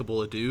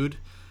unlikable a dude.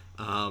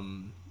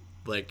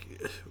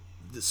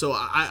 So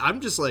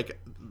I'm just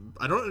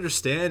I don't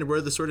understand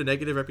where the sort of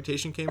negative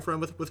reputation came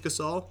from with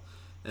Gasol.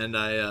 And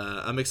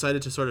I'm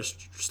excited to sort of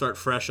start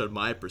fresh on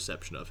my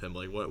perception of him.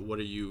 Like, what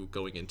are you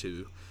going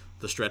into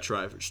the stretch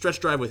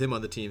drive with him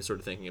on the team, sort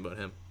of thinking about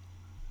him?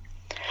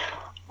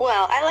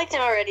 Well, I liked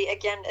him already,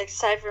 again,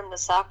 aside from the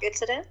sock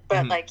incident,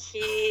 but like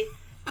he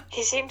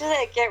seemed to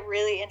like get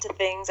really into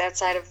things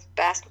outside of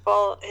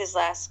basketball his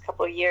last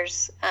couple of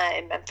years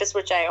in Memphis,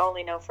 which I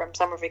only know from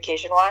Summer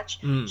Vacation Watch.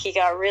 He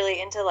got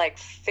really into like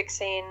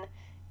fixing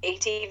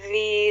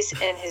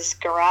ATVs in his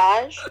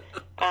garage.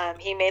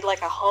 He made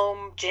like a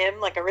home gym,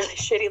 like a really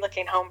shitty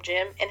looking home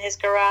gym in his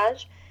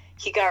garage.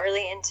 He got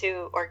really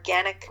into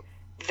organic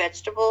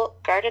vegetable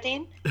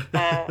gardening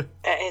at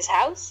his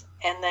house,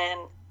 and then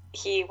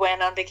he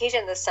went on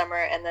vacation this summer,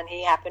 and then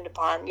he happened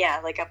upon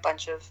like a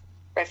bunch of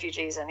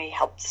refugees, and he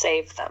helped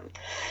save them.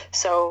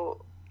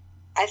 So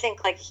I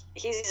think like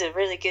he's a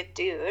really good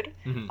dude.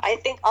 I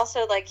think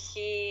also like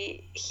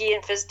he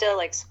and Fizdale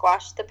like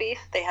squashed the beef.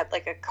 They had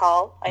like a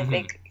call, I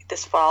think,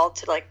 this fall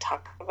to like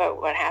talk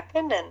about what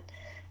happened, and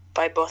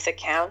by both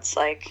accounts,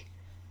 like,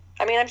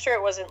 I mean, I'm sure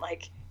it wasn't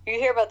like, you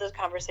hear about those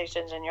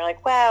conversations and you're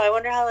like, wow, I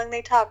wonder how long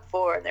they talked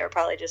for, and they were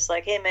probably just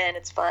like, hey man,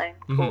 it's fine,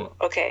 cool,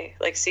 okay,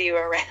 like, see you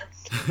around.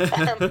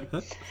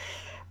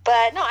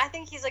 But no, I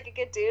think he's like a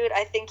good dude.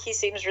 I think he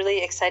seems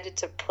really excited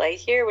to play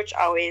here, which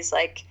always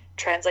like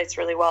translates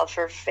really well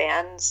for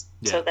fans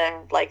to then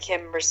like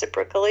him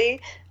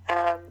reciprocally.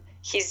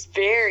 He's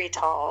very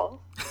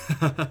tall.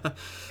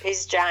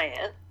 He's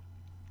giant.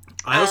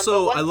 I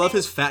love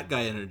his fat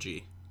guy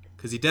energy,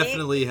 because he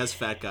definitely has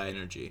fat guy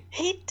energy.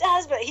 He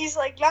does, but he's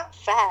like not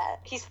fat.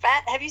 He's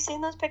fat. Have you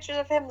seen those pictures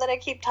of him that I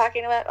keep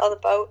talking about on the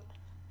boat?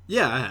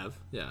 Yeah, I have.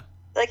 Yeah.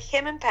 Like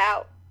him and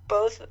Pau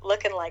both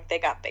looking like they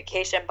got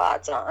vacation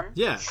bods on.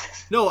 Yeah.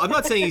 No, I'm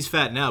not saying he's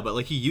fat now, but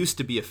like he used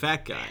to be a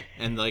fat guy,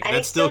 and like and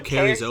that still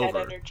carries over.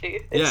 over. Energy.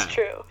 It's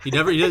true. He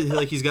does,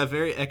 like he's got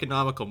very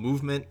economical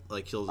movement.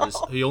 Like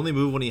he only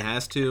move when he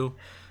has to.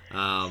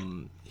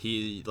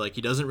 He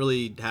doesn't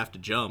really have to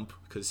jump,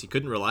 because he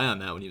couldn't rely on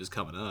that when he was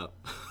coming up.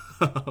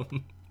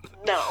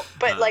 No,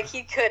 but like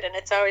he could, and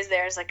it's always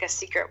there as like a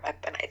secret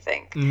weapon, I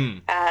think.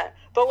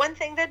 But one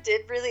thing that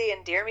did really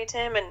endear me to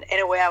him, and in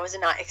a way I was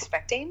not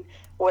expecting,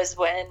 was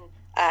when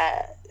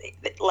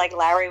like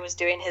Lowry was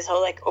doing his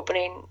whole like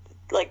opening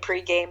like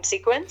pre-game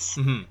sequence,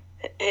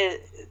 his,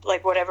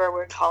 like whatever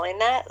we're calling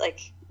that, like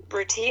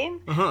routine,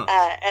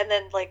 and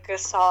then like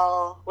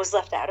Gasol was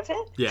left out of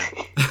it. Yeah.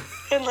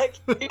 And like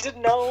he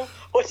didn't know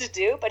what to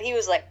do, but he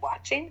was like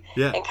watching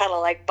and kind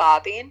of like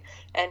bobbing,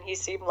 and he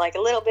seemed like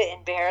a little bit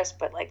embarrassed,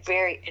 but like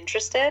very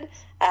interested.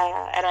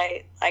 And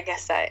I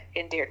guess that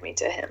endeared me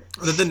to him.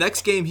 The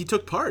next game he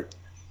took part.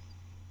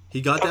 He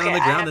got down on the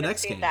ground the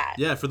next game. That.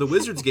 Yeah, for the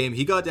Wizards game,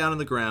 he got down on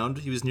the ground.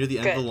 He was near the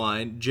end of the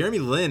line. Jeremy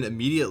Lin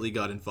immediately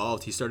got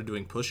involved. He started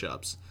doing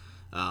push-ups.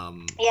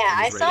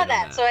 I saw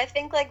that. So I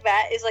think like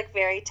that is like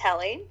very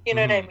telling. You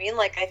know what I mean?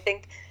 Like I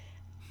think,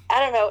 I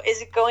don't know,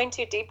 is it going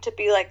too deep to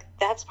be like,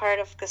 that's part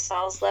of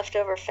Gasol's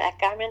leftover fat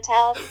guy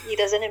mentality? He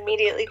doesn't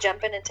immediately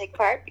jump in and take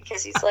part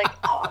because he's like,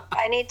 oh,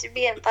 I need to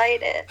be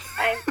invited.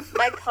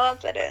 My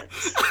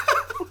confidence.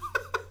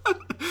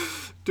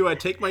 Do I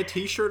take my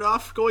t-shirt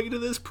off going into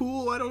this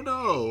pool? I don't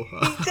know.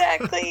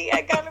 Exactly.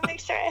 I gotta make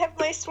sure I have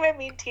my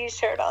swimming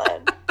t-shirt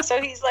on.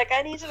 So he's like,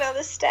 I need to know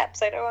the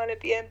steps. I don't want to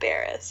be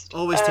embarrassed.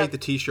 Always take the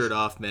t-shirt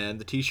off, man.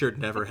 The t-shirt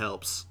never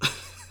helps.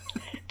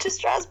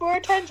 Just draws more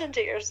attention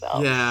to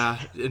yourself. Yeah,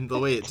 and the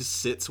way it just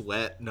sits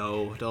wet.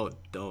 No, don't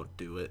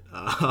do it.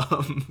 That's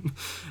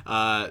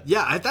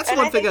and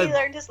one I thing. He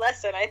learned his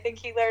lesson. I think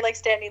he learned like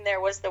standing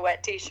there was the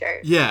wet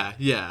t-shirt. Yeah.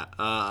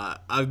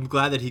 I'm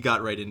glad that he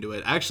got right into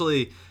it.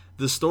 Actually,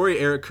 the story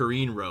Eric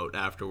Kareen wrote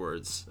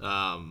afterwards,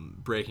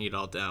 breaking it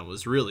all down,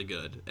 was really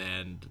good,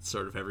 and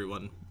sort of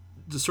everyone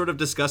just sort of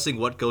discussing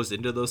what goes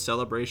into those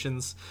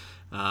celebrations.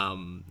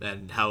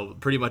 And how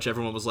pretty much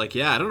everyone was like,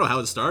 yeah, I don't know how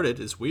it started.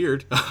 It's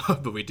weird,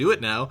 but we do it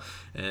now.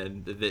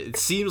 And it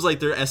seems like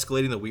they're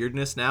escalating the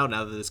weirdness now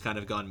that it's kind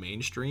of gone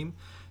mainstream.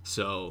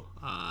 So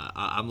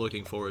I'm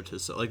looking forward to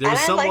there was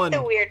someone. I like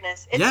the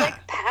weirdness. It's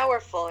like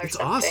powerful or it's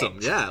something. It's awesome.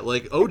 Yeah,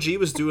 like OG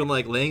was doing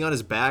like laying on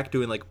his back,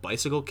 doing like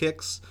bicycle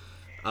kicks.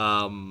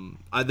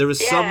 There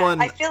was someone.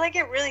 I feel like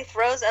it really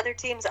throws other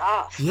teams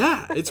off.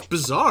 Yeah, it's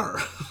bizarre.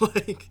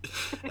 Like,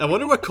 I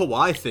wonder what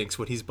Kawhi thinks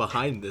when he's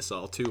behind this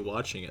all too,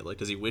 watching it. Like,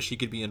 does he wish he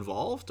could be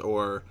involved,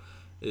 or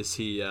is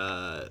he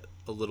a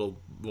little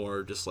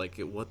more just like,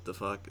 what the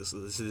fuck? This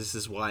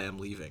is why I'm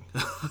leaving.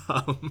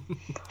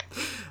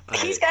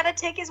 He's got to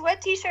take his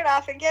wet t-shirt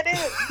off and get in.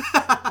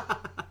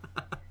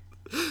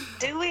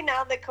 Do we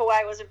know that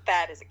Kawhi wasn't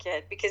bad as a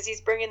kid because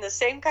he's bringing the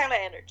same kind of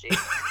energy?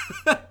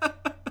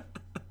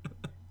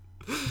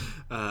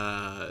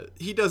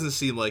 He doesn't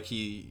seem like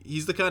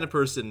he's the kind of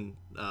person.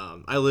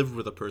 I lived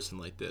with a person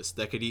like this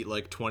that could eat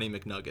like 20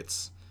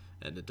 McNuggets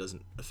and it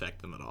doesn't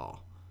affect them at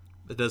all.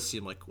 It does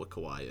seem like what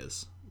Kawhi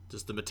is,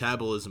 just the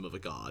metabolism of a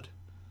god.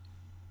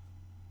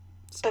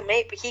 So. But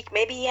maybe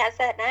he has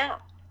that now.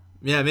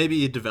 Yeah, maybe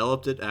he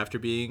developed it after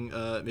being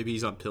maybe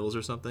he's on pills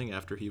or something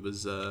after he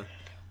was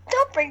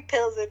Don't bring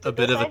pills into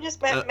this. I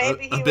just meant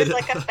maybe he was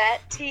like a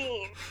fat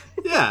teen.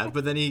 Yeah,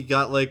 but then he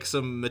got like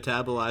some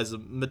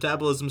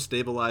metabolism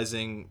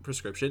stabilizing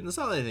prescription. It's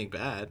not anything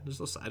bad. There's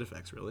no side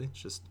effects really.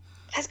 It's just.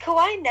 Has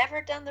Kawhi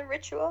never done the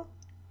ritual?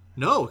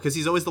 No, because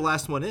he's always the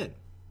last one in.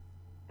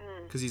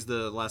 Because he's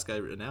the last guy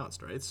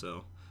announced, right?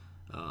 So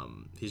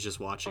he's just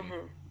watching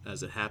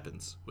as it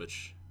happens,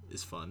 which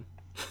is fun.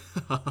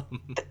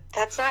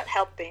 That's not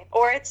helping.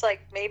 Or it's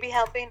like maybe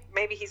helping.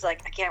 Maybe he's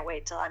like, I can't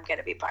wait till I'm going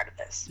to be part of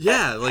this.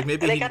 Yeah, like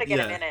maybe they got to get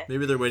him in it.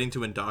 Maybe they're waiting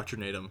to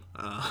indoctrinate him.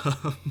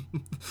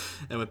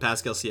 And when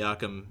Pascal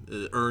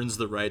Siakam earns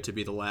the right to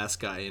be the last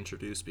guy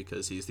introduced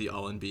because he's the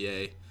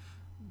All-NBA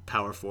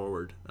power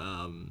forward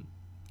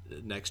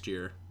next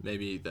year,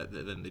 maybe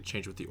then they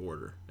change with the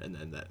order, and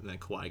then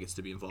Kawhi gets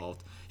to be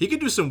involved. He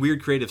could do some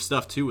weird creative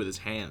stuff too with his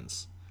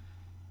hands.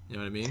 You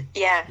know what I mean?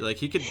 Yeah. Like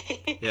he could,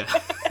 yeah,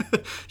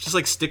 just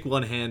like stick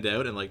one hand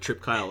out and like trip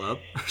Kyle up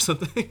or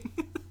something.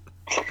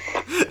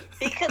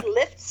 He could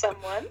lift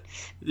someone.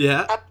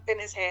 Yeah. Up in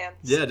his hands.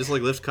 Yeah, just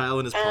like lift Kyle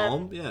in his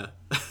palm. Yeah.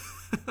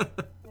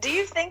 Do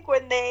you think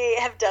when they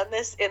have done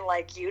this in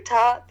like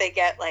Utah, they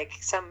get like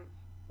some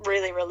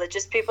really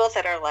religious people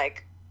that are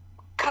like,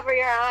 cover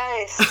your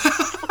eyes?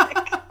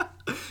 Like,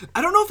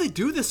 I don't know if they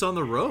do this on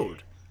the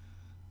road.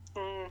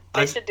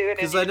 They should do it in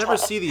because Utah. I never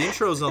see the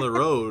intros on the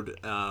road.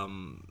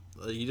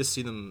 You just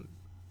see them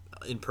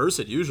in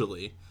person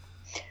usually.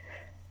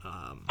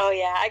 Oh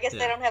yeah, I guess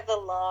they don't have the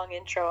long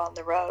intro on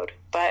the road,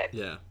 but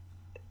yeah,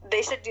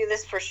 they should do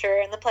this for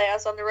sure in the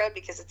playoffs on the road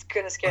because it's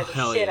gonna scare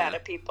the shit out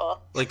of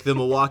people. Like the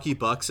Milwaukee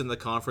Bucks in the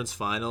conference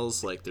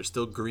finals, like they're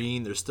still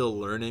green, they're still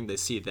learning. They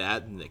see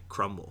that and they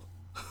crumble.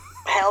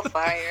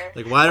 Hellfire.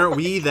 Like, why aren't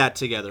we that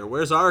together?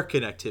 Where's our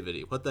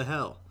connectivity? What the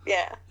hell?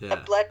 Yeah. A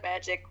blood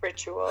magic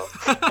ritual.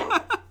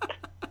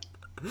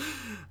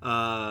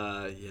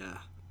 Yeah.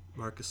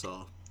 Marc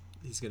Gasol.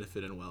 He's going to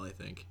fit in well, I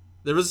think.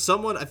 There was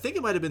someone, I think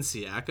it might have been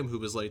Siakam, who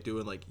was like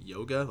doing like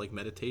yoga, like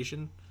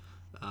meditation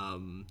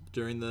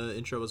during the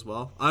intro as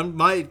well. I'm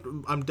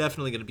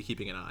definitely going to be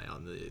keeping an eye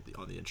on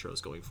the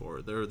intros going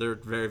forward. They're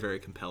very, very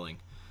compelling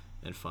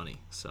and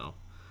funny. So,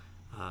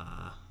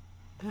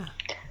 yeah.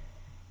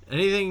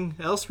 Anything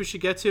else we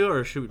should get to,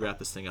 or should we wrap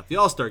this thing up? The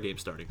All-Star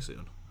Game's starting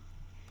soon.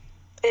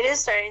 It is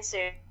starting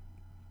soon.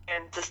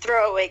 And the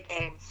throwaway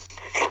game.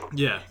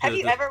 Yeah. Have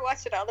you ever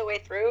watched it all the way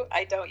through?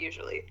 I don't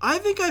usually. I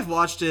think I've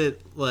watched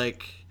it,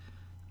 like,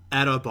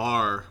 at a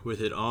bar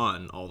with it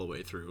on all the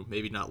way through.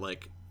 Maybe not,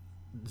 like,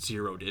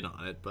 zeroed in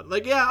on it. But,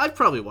 like, yeah, I've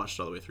probably watched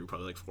it all the way through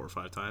probably, like, 4 or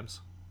 5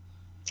 times.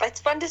 It's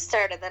fun to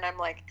start, and then I'm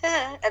like,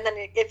 eh. And then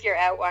if you're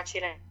out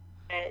watching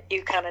it,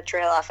 you kind of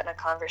trail off in a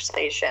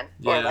conversation.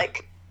 Yeah. Or,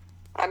 like,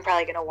 I'm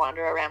probably going to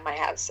wander around my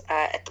house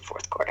at the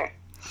fourth quarter.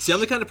 See, I'm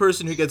the kind of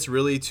person who gets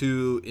really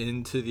too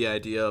into the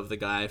idea of the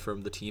guy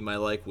from the team I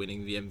like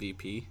winning the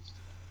MVP.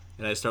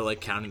 And I start,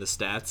 like, counting the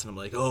stats, and I'm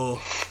like, oh,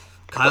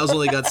 Kyle's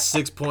only got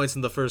 6 points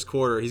in the first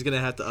quarter. He's going to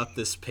have to up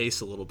this pace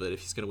a little bit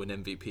if he's going to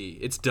win MVP.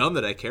 It's dumb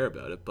that I care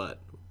about it, but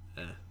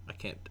I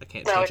can't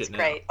change it now. No, it's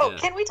great. Oh,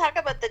 can we talk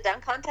about the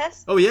dunk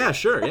contest? Oh, yeah,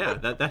 sure, yeah.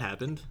 That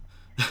happened.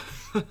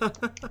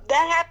 That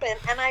happened,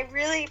 and I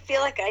really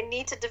feel like I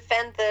need to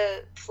defend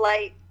the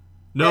Flight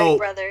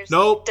brothers.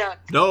 Nope. Dunk.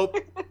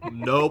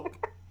 Nope.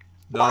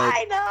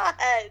 Why not?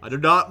 I do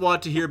not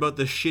want to hear about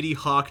the shitty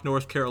Hawk,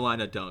 North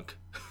Carolina dunk.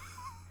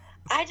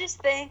 I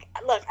just think,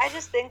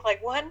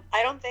 like, one,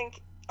 I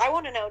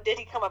want to know, did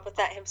he come up with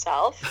that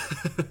himself?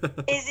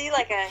 Is he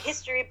like a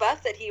history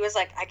buff that he was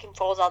like, I can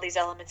fold all these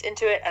elements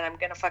into it and I'm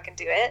going to fucking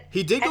do it?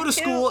 He did go to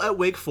school at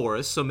Wake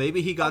Forest, so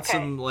maybe he got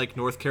some, like,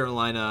 North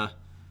Carolina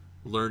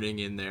learning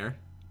in there.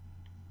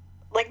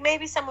 Like,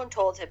 maybe someone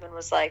told him and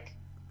was like,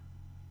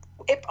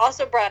 it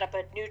also brought up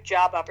a new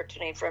job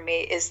opportunity for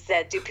me, is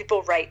that do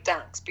people write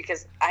dunks?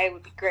 Because I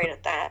would be great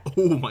at that.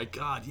 Oh my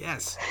god,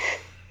 yes.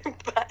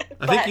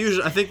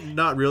 I think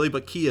not really,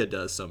 but Kia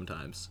does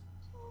sometimes.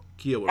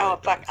 Kia will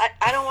write fuck. dunks.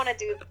 I don't want to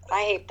do,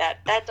 I hate that.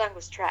 That dunk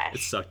was trash.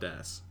 It sucked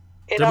ass.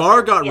 It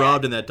DeMar got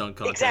robbed in that dunk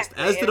contest.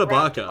 Exactly. As did robbed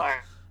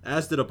Ibaka.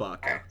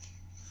 DeMar.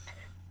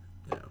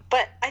 Yeah.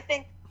 But I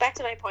think, back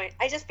to my point,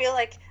 I just feel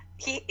like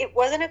it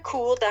wasn't a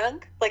cool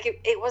dunk. Like,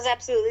 it was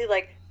absolutely,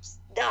 like,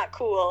 not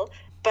cool.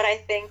 But I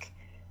think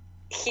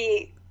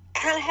he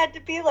kind of had to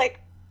be, like,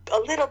 a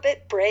little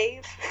bit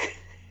brave.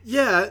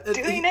 Yeah,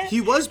 doing it.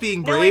 He was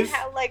being brave. Knowing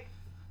how, like,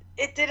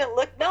 it didn't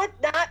look, not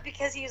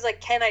because he was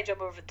like, can I jump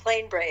over the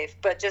plane brave,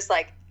 but just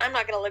like, I'm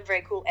not going to look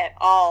very cool at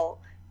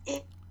all,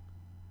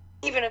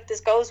 even if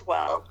this goes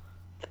well,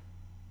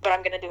 but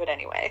I'm going to do it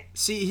anyway.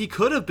 See, he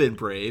could have been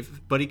brave,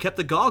 but he kept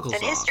the goggles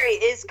off. And history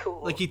is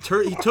cool. Like, he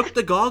took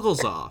the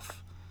goggles off.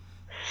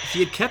 If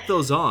he had kept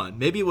those on,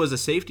 maybe it was a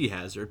safety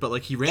hazard, but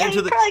like he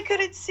probably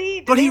couldn't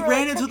see. But he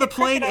ran into the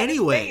plane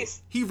anyway.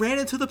 He ran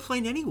into the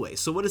plane anyway,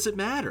 so what does it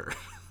matter?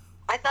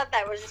 I thought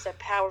that was just a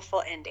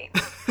powerful ending.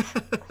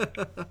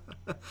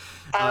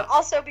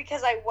 Also,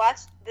 because I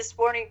watched this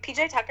morning,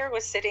 PJ Tucker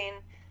was sitting,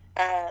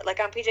 like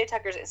on PJ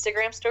Tucker's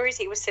Instagram stories,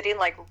 he was sitting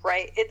like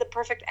right at the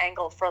perfect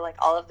angle for like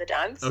all of the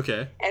dunks.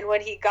 Okay. And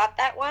when he got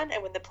that one,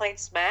 and when the plane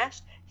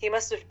smashed, he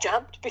must have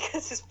jumped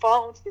because his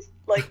phone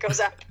like goes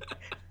out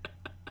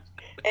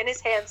in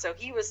his hand, so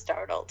he was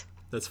startled.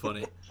 That's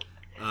funny.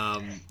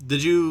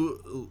 Did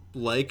you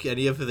like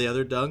any of the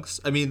other dunks?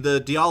 I mean,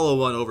 the Diallo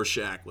one over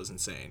Shaq was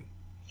insane.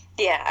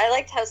 Yeah, I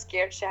liked how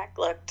scared Shaq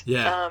looked.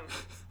 Yeah.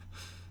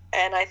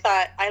 And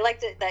I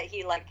liked it that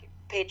he like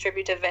paid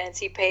tribute to Vince.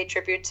 He paid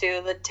tribute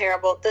to the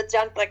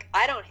dunk. Like,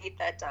 I don't hate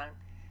that dunk,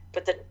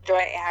 but the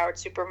Dwight Howard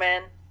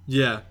Superman.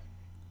 Yeah.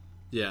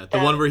 Yeah, the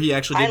one where he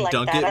actually didn't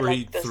dunk it, where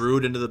he threw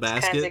it into the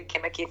basket. Kinds of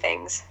gimmicky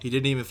things. He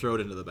didn't even throw it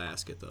into the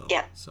basket, though.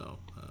 Yeah. So,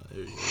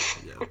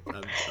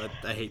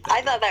 I hate that.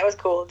 I thought that was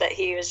cool that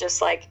he was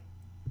just like,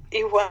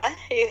 you what?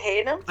 You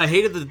hate him? I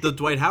hated the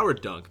Dwight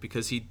Howard dunk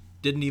because he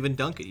didn't even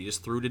dunk it. He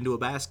just threw it into a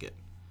basket.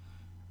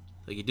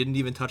 Like, he didn't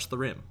even touch the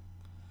rim.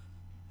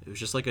 It was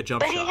just like a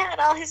jump shot. But he had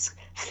all his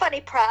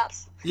funny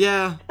props.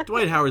 Yeah,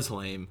 Dwight Howard's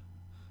lame.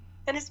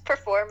 And his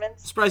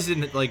performance. Surprised he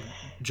didn't, like,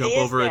 jump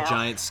over a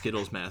giant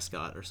Skittles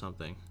mascot or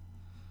something.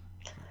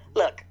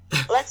 Look,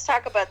 let's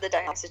talk about the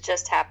dunks that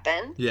just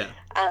happened. Yeah.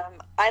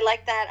 I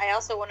like that. I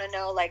also want to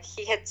know, like,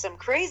 he had some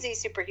crazy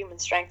superhuman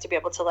strength to be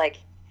able to, like,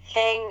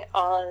 hang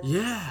on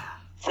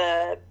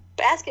the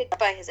basket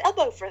by his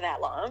elbow for that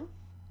long,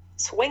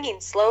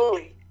 swinging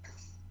slowly.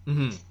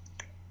 Mm-hmm.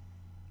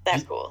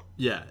 That's cool.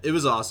 Yeah, it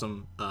was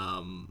awesome.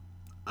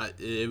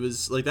 It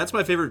was, like, that's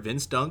my favorite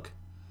Vince dunk.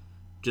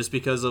 Just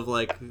because of,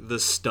 like, the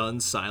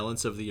stunned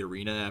silence of the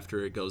arena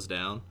after it goes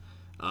down.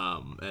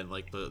 And,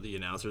 like, the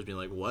announcers being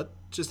like, what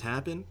just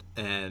happened?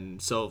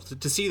 And so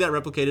to see that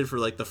replicated for,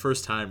 like, the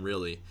first time,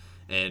 really,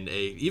 and a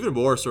even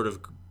more sort of,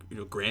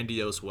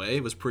 grandiose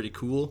way was pretty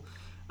cool.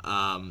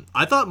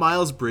 I thought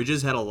Miles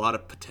Bridges had a lot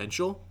of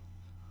potential,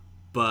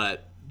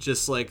 but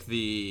just, like,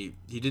 he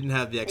didn't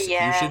have the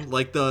execution. Yeah.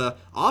 Like, the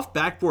off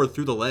backboard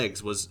through the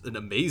legs was an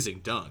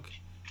amazing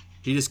dunk.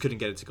 He just couldn't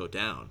get it to go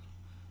down.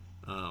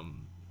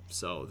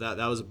 So that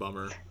was a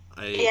bummer.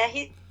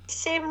 He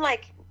seemed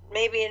like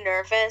maybe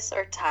nervous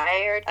or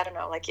tired. I don't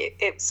know. Like,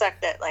 it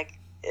sucked that, like,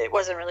 it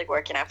wasn't really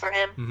working out for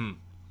him. Mm-hmm.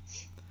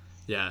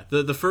 Yeah,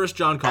 the first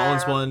John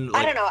Collins one.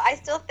 Like, I don't know. I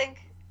still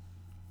think.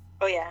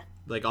 Oh yeah.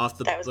 Like off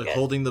the like good.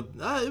 holding the.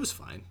 It was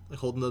fine. Like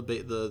holding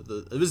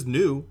the it was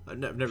new. I've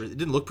never. It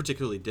didn't look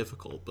particularly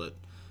difficult, but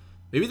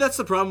maybe that's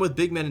the problem with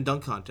big men in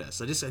dunk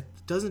contests. It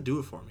doesn't do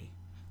it for me.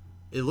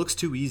 It looks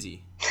too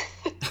easy.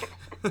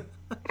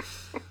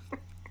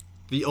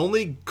 The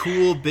only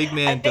cool big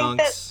man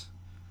dunks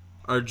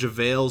are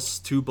JaVale's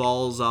 2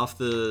 balls off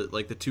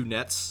the two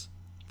nets.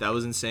 That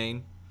was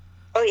insane.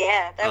 Oh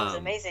yeah, that was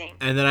amazing.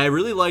 And then I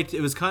really liked,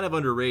 it was kind of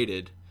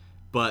underrated,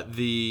 but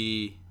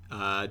the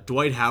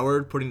Dwight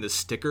Howard putting the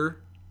sticker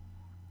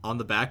on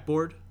the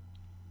backboard,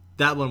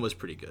 that one was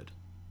pretty good.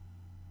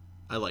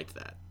 I liked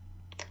that.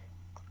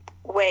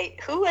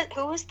 Wait, who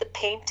was the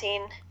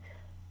painting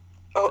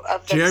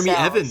of Jeremy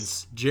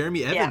themselves?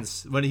 Jeremy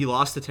Evans when he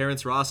lost to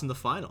Terrence Ross in the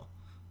final.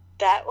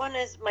 That one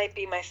might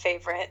be my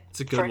favorite. It's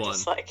a good one.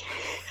 Just like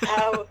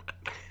how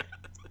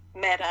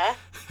meta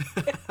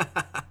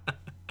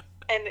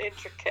and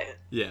intricate.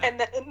 Yeah. And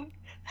then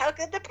how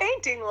good the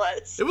painting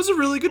was. It was a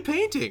really good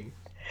painting.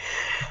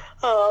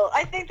 Oh,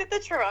 I think that the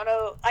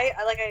Toronto, I'm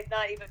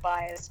not even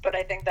biased, but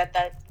I think that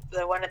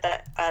the one at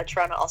the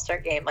Toronto All-Star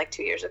game like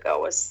 2 years ago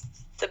was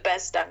the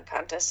best dunk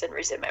contest in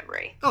recent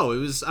memory. Oh, it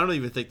was. I don't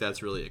even think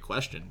that's really a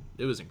question.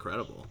 It was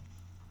incredible.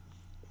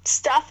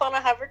 Stuff on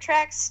a hover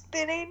track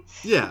spinning.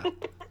 Yeah.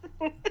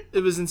 It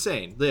was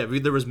insane. Yeah,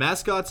 there was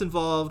mascots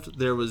involved.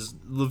 There was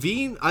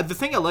Levine. The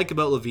thing I like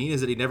about Levine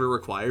is that he never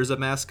requires a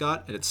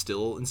mascot, and it's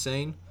still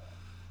insane.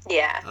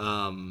 Yeah.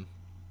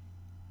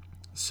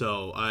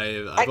 So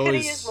I could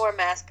have used more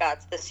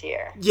mascots this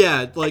year.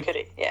 Yeah,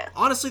 like yeah.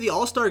 Honestly, the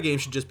All-Star game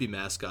should just be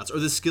mascots, or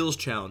the Skills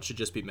Challenge should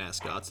just be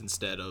mascots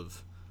instead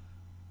of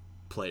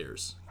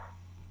players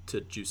to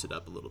juice it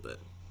up a little bit.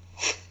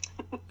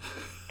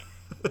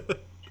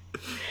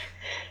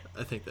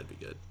 I think that'd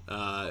be good.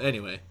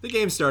 Anyway, the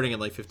game's starting in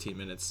like 15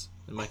 minutes,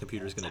 and my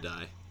computer's gonna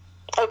die.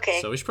 Okay.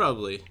 So we should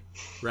probably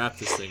wrap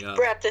this thing up.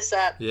 Wrap this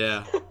up.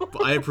 Yeah,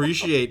 but I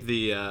appreciate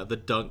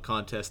the dunk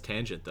contest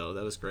tangent though.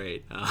 That was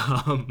great.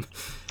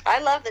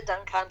 I love the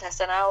dunk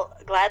contest, and I'll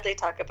gladly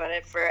talk about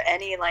it for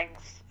any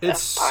length.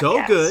 It's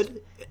so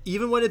good.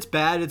 Even when it's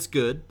bad, it's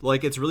good.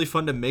 Like, it's really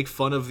fun to make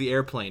fun of the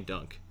airplane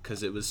dunk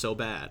because it was so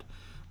bad.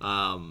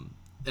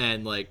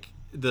 And like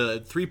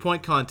the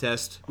 3-point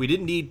contest, we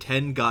didn't need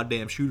 10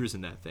 goddamn shooters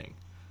in that thing.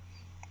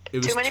 It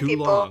was too many too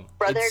people, long.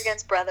 Brother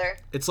against brother.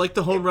 It's like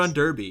the home run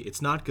derby.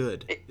 It's not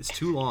good. It's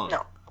too long.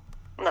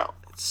 No.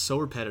 It's so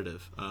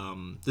repetitive.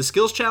 The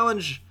skills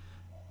challenge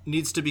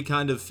needs to be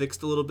kind of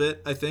fixed a little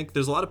bit, I think.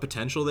 There's a lot of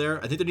potential there.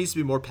 I think there needs to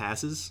be more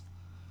passes.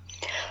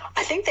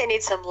 I think they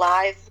need some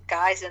live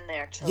guys in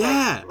there to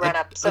run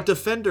up. A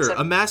defender,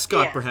 a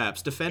mascot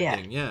perhaps,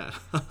 defending, yeah.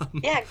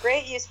 Yeah,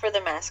 great use for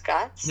the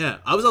mascots. Yeah,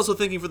 I was also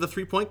thinking for the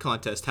 3-point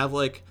contest, have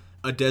like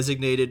a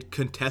designated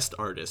contest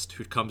artist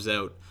who comes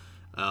out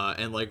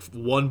and like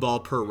 1 ball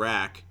per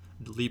rack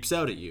leaps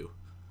out at you.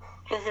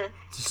 Mm-hmm.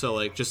 So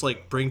like just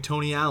like bring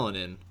Tony Allen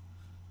in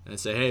and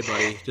say, hey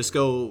buddy, just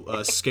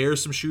go scare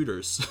some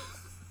shooters.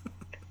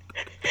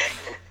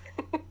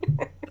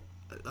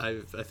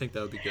 I think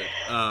that would be good.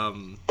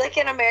 Like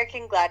an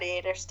American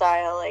Gladiator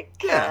style, like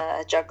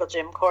jungle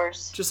gym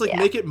course. Just like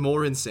make it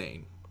more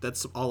insane.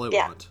 That's all I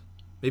want.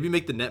 Maybe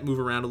make the net move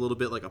around a little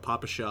bit, like a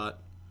pop-a-shot.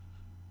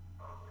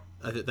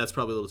 I think that's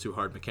probably a little too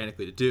hard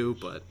mechanically to do,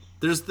 but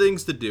there's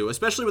things to do,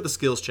 especially with the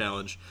skills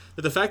challenge.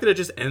 But the fact that it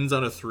just ends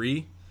on a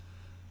 3,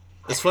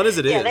 as fun as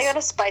it is. Yeah, they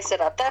gotta spice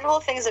it up. That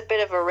whole thing is a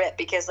bit of a rip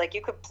because like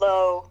you could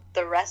blow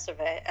the rest of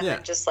it and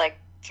then just like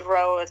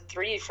throw a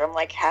 3 from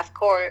like half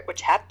court,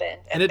 which happened,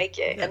 and make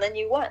it, and then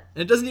you won.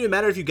 And it doesn't even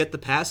matter if you get the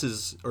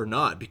passes or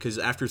not, because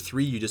after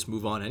 3 you just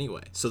move on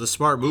anyway. So the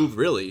smart move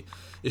really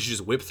is you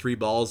just whip 3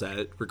 balls at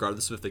it,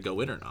 regardless of if they go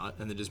in or not,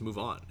 and then just move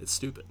on. It's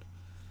stupid.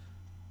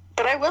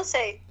 But I will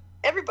say,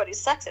 everybody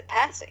sucks at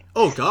passing.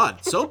 Oh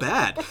God, so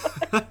bad.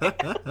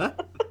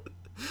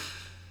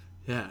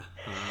 Yeah.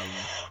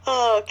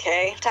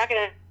 Okay, talking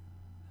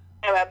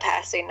about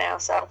passing now,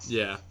 so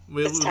yeah,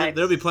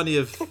 there'll be plenty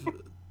of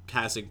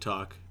passing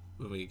talk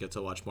when we get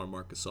to watch more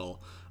Marc Gasol.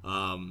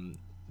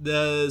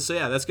 So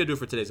yeah, that's gonna do it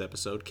for today's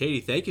episode. Katie,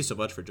 thank you so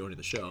much for joining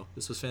the show.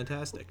 This was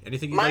fantastic.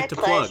 Anything you'd like to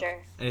plug?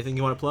 Anything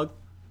you want to plug?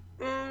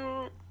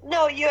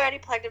 No, you already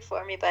plugged it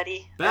for me,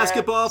 buddy.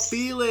 Basketball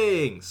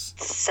feelings.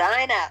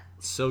 Sign up.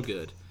 So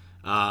good.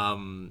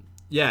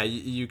 Yeah,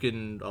 you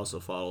can also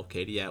follow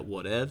Katie at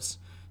whatevs.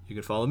 You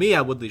can follow me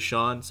at Woodley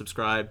Sean.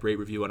 Subscribe, rate,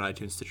 review on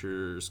iTunes,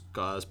 Stitcher,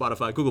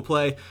 Spotify, Google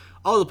Play.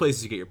 All the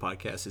places you get your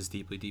podcasts is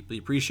deeply, deeply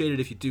appreciated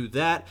if you do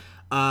that.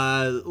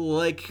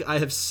 Like I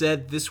have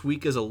said, this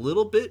week is a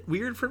little bit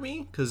weird for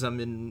me because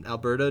I'm in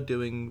Alberta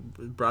doing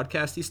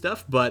broadcasty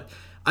stuff, but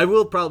I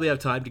will probably have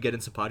time to get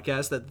in some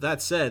podcasts.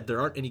 That said,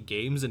 there aren't any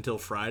games until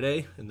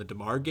Friday in the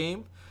DeMar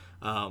game,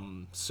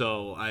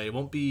 so I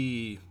won't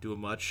be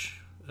doing much.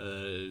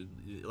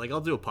 Like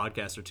I'll do a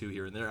podcast or two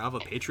here and there. I have a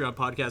Patreon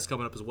podcast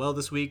coming up as well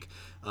this week,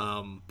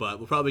 but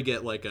we'll probably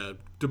get like a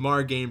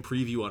DeMar game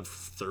preview on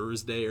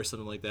Thursday or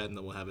something like that, and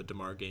then we'll have a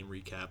DeMar game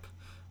recap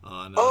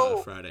on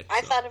Friday.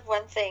 I thought of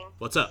one thing.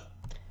 What's up?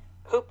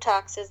 Hoop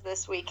Talks is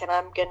this week, and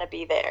I'm gonna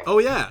be there. Oh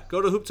yeah,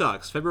 go to Hoop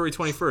Talks, February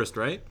 21st,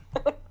 right?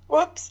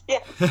 Whoops,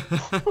 yeah.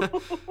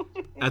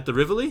 At the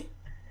Rivoli?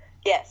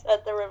 Yes,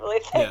 at the Rivoli.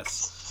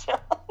 Thanks. Yes.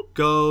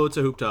 Go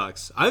to Hoop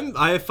Talks.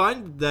 I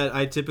find that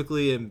I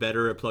typically am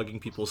better at plugging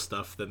people's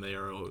stuff than they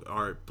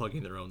are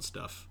plugging their own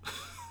stuff.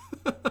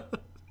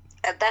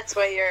 And that's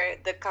why you're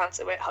the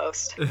consummate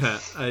host.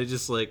 I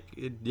just like,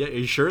 yeah, are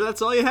you sure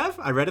that's all you have?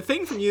 I read a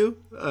thing from you.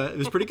 It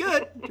was pretty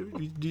good.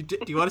 Do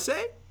you want to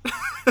say?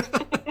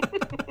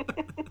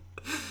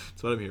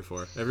 That's what I'm here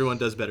for. Everyone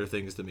does better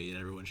things to me, and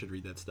everyone should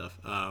read that stuff.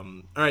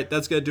 All right,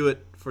 that's going to do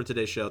it for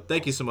today's show.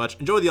 Thank you so much.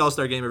 Enjoy the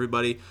All-Star Game,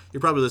 everybody.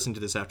 You're probably listening to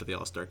this after the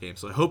All-Star Game,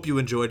 so I hope you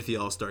enjoyed the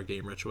All-Star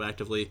Game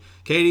retroactively.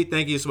 Katie,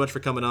 thank you so much for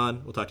coming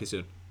on. We'll talk to you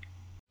soon.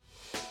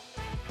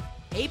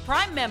 Hey,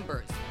 Prime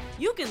members,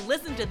 you can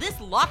listen to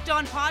this Locked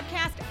On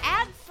podcast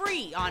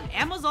ad-free on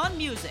Amazon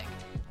Music.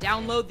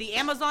 Download the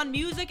Amazon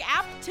Music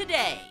app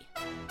today.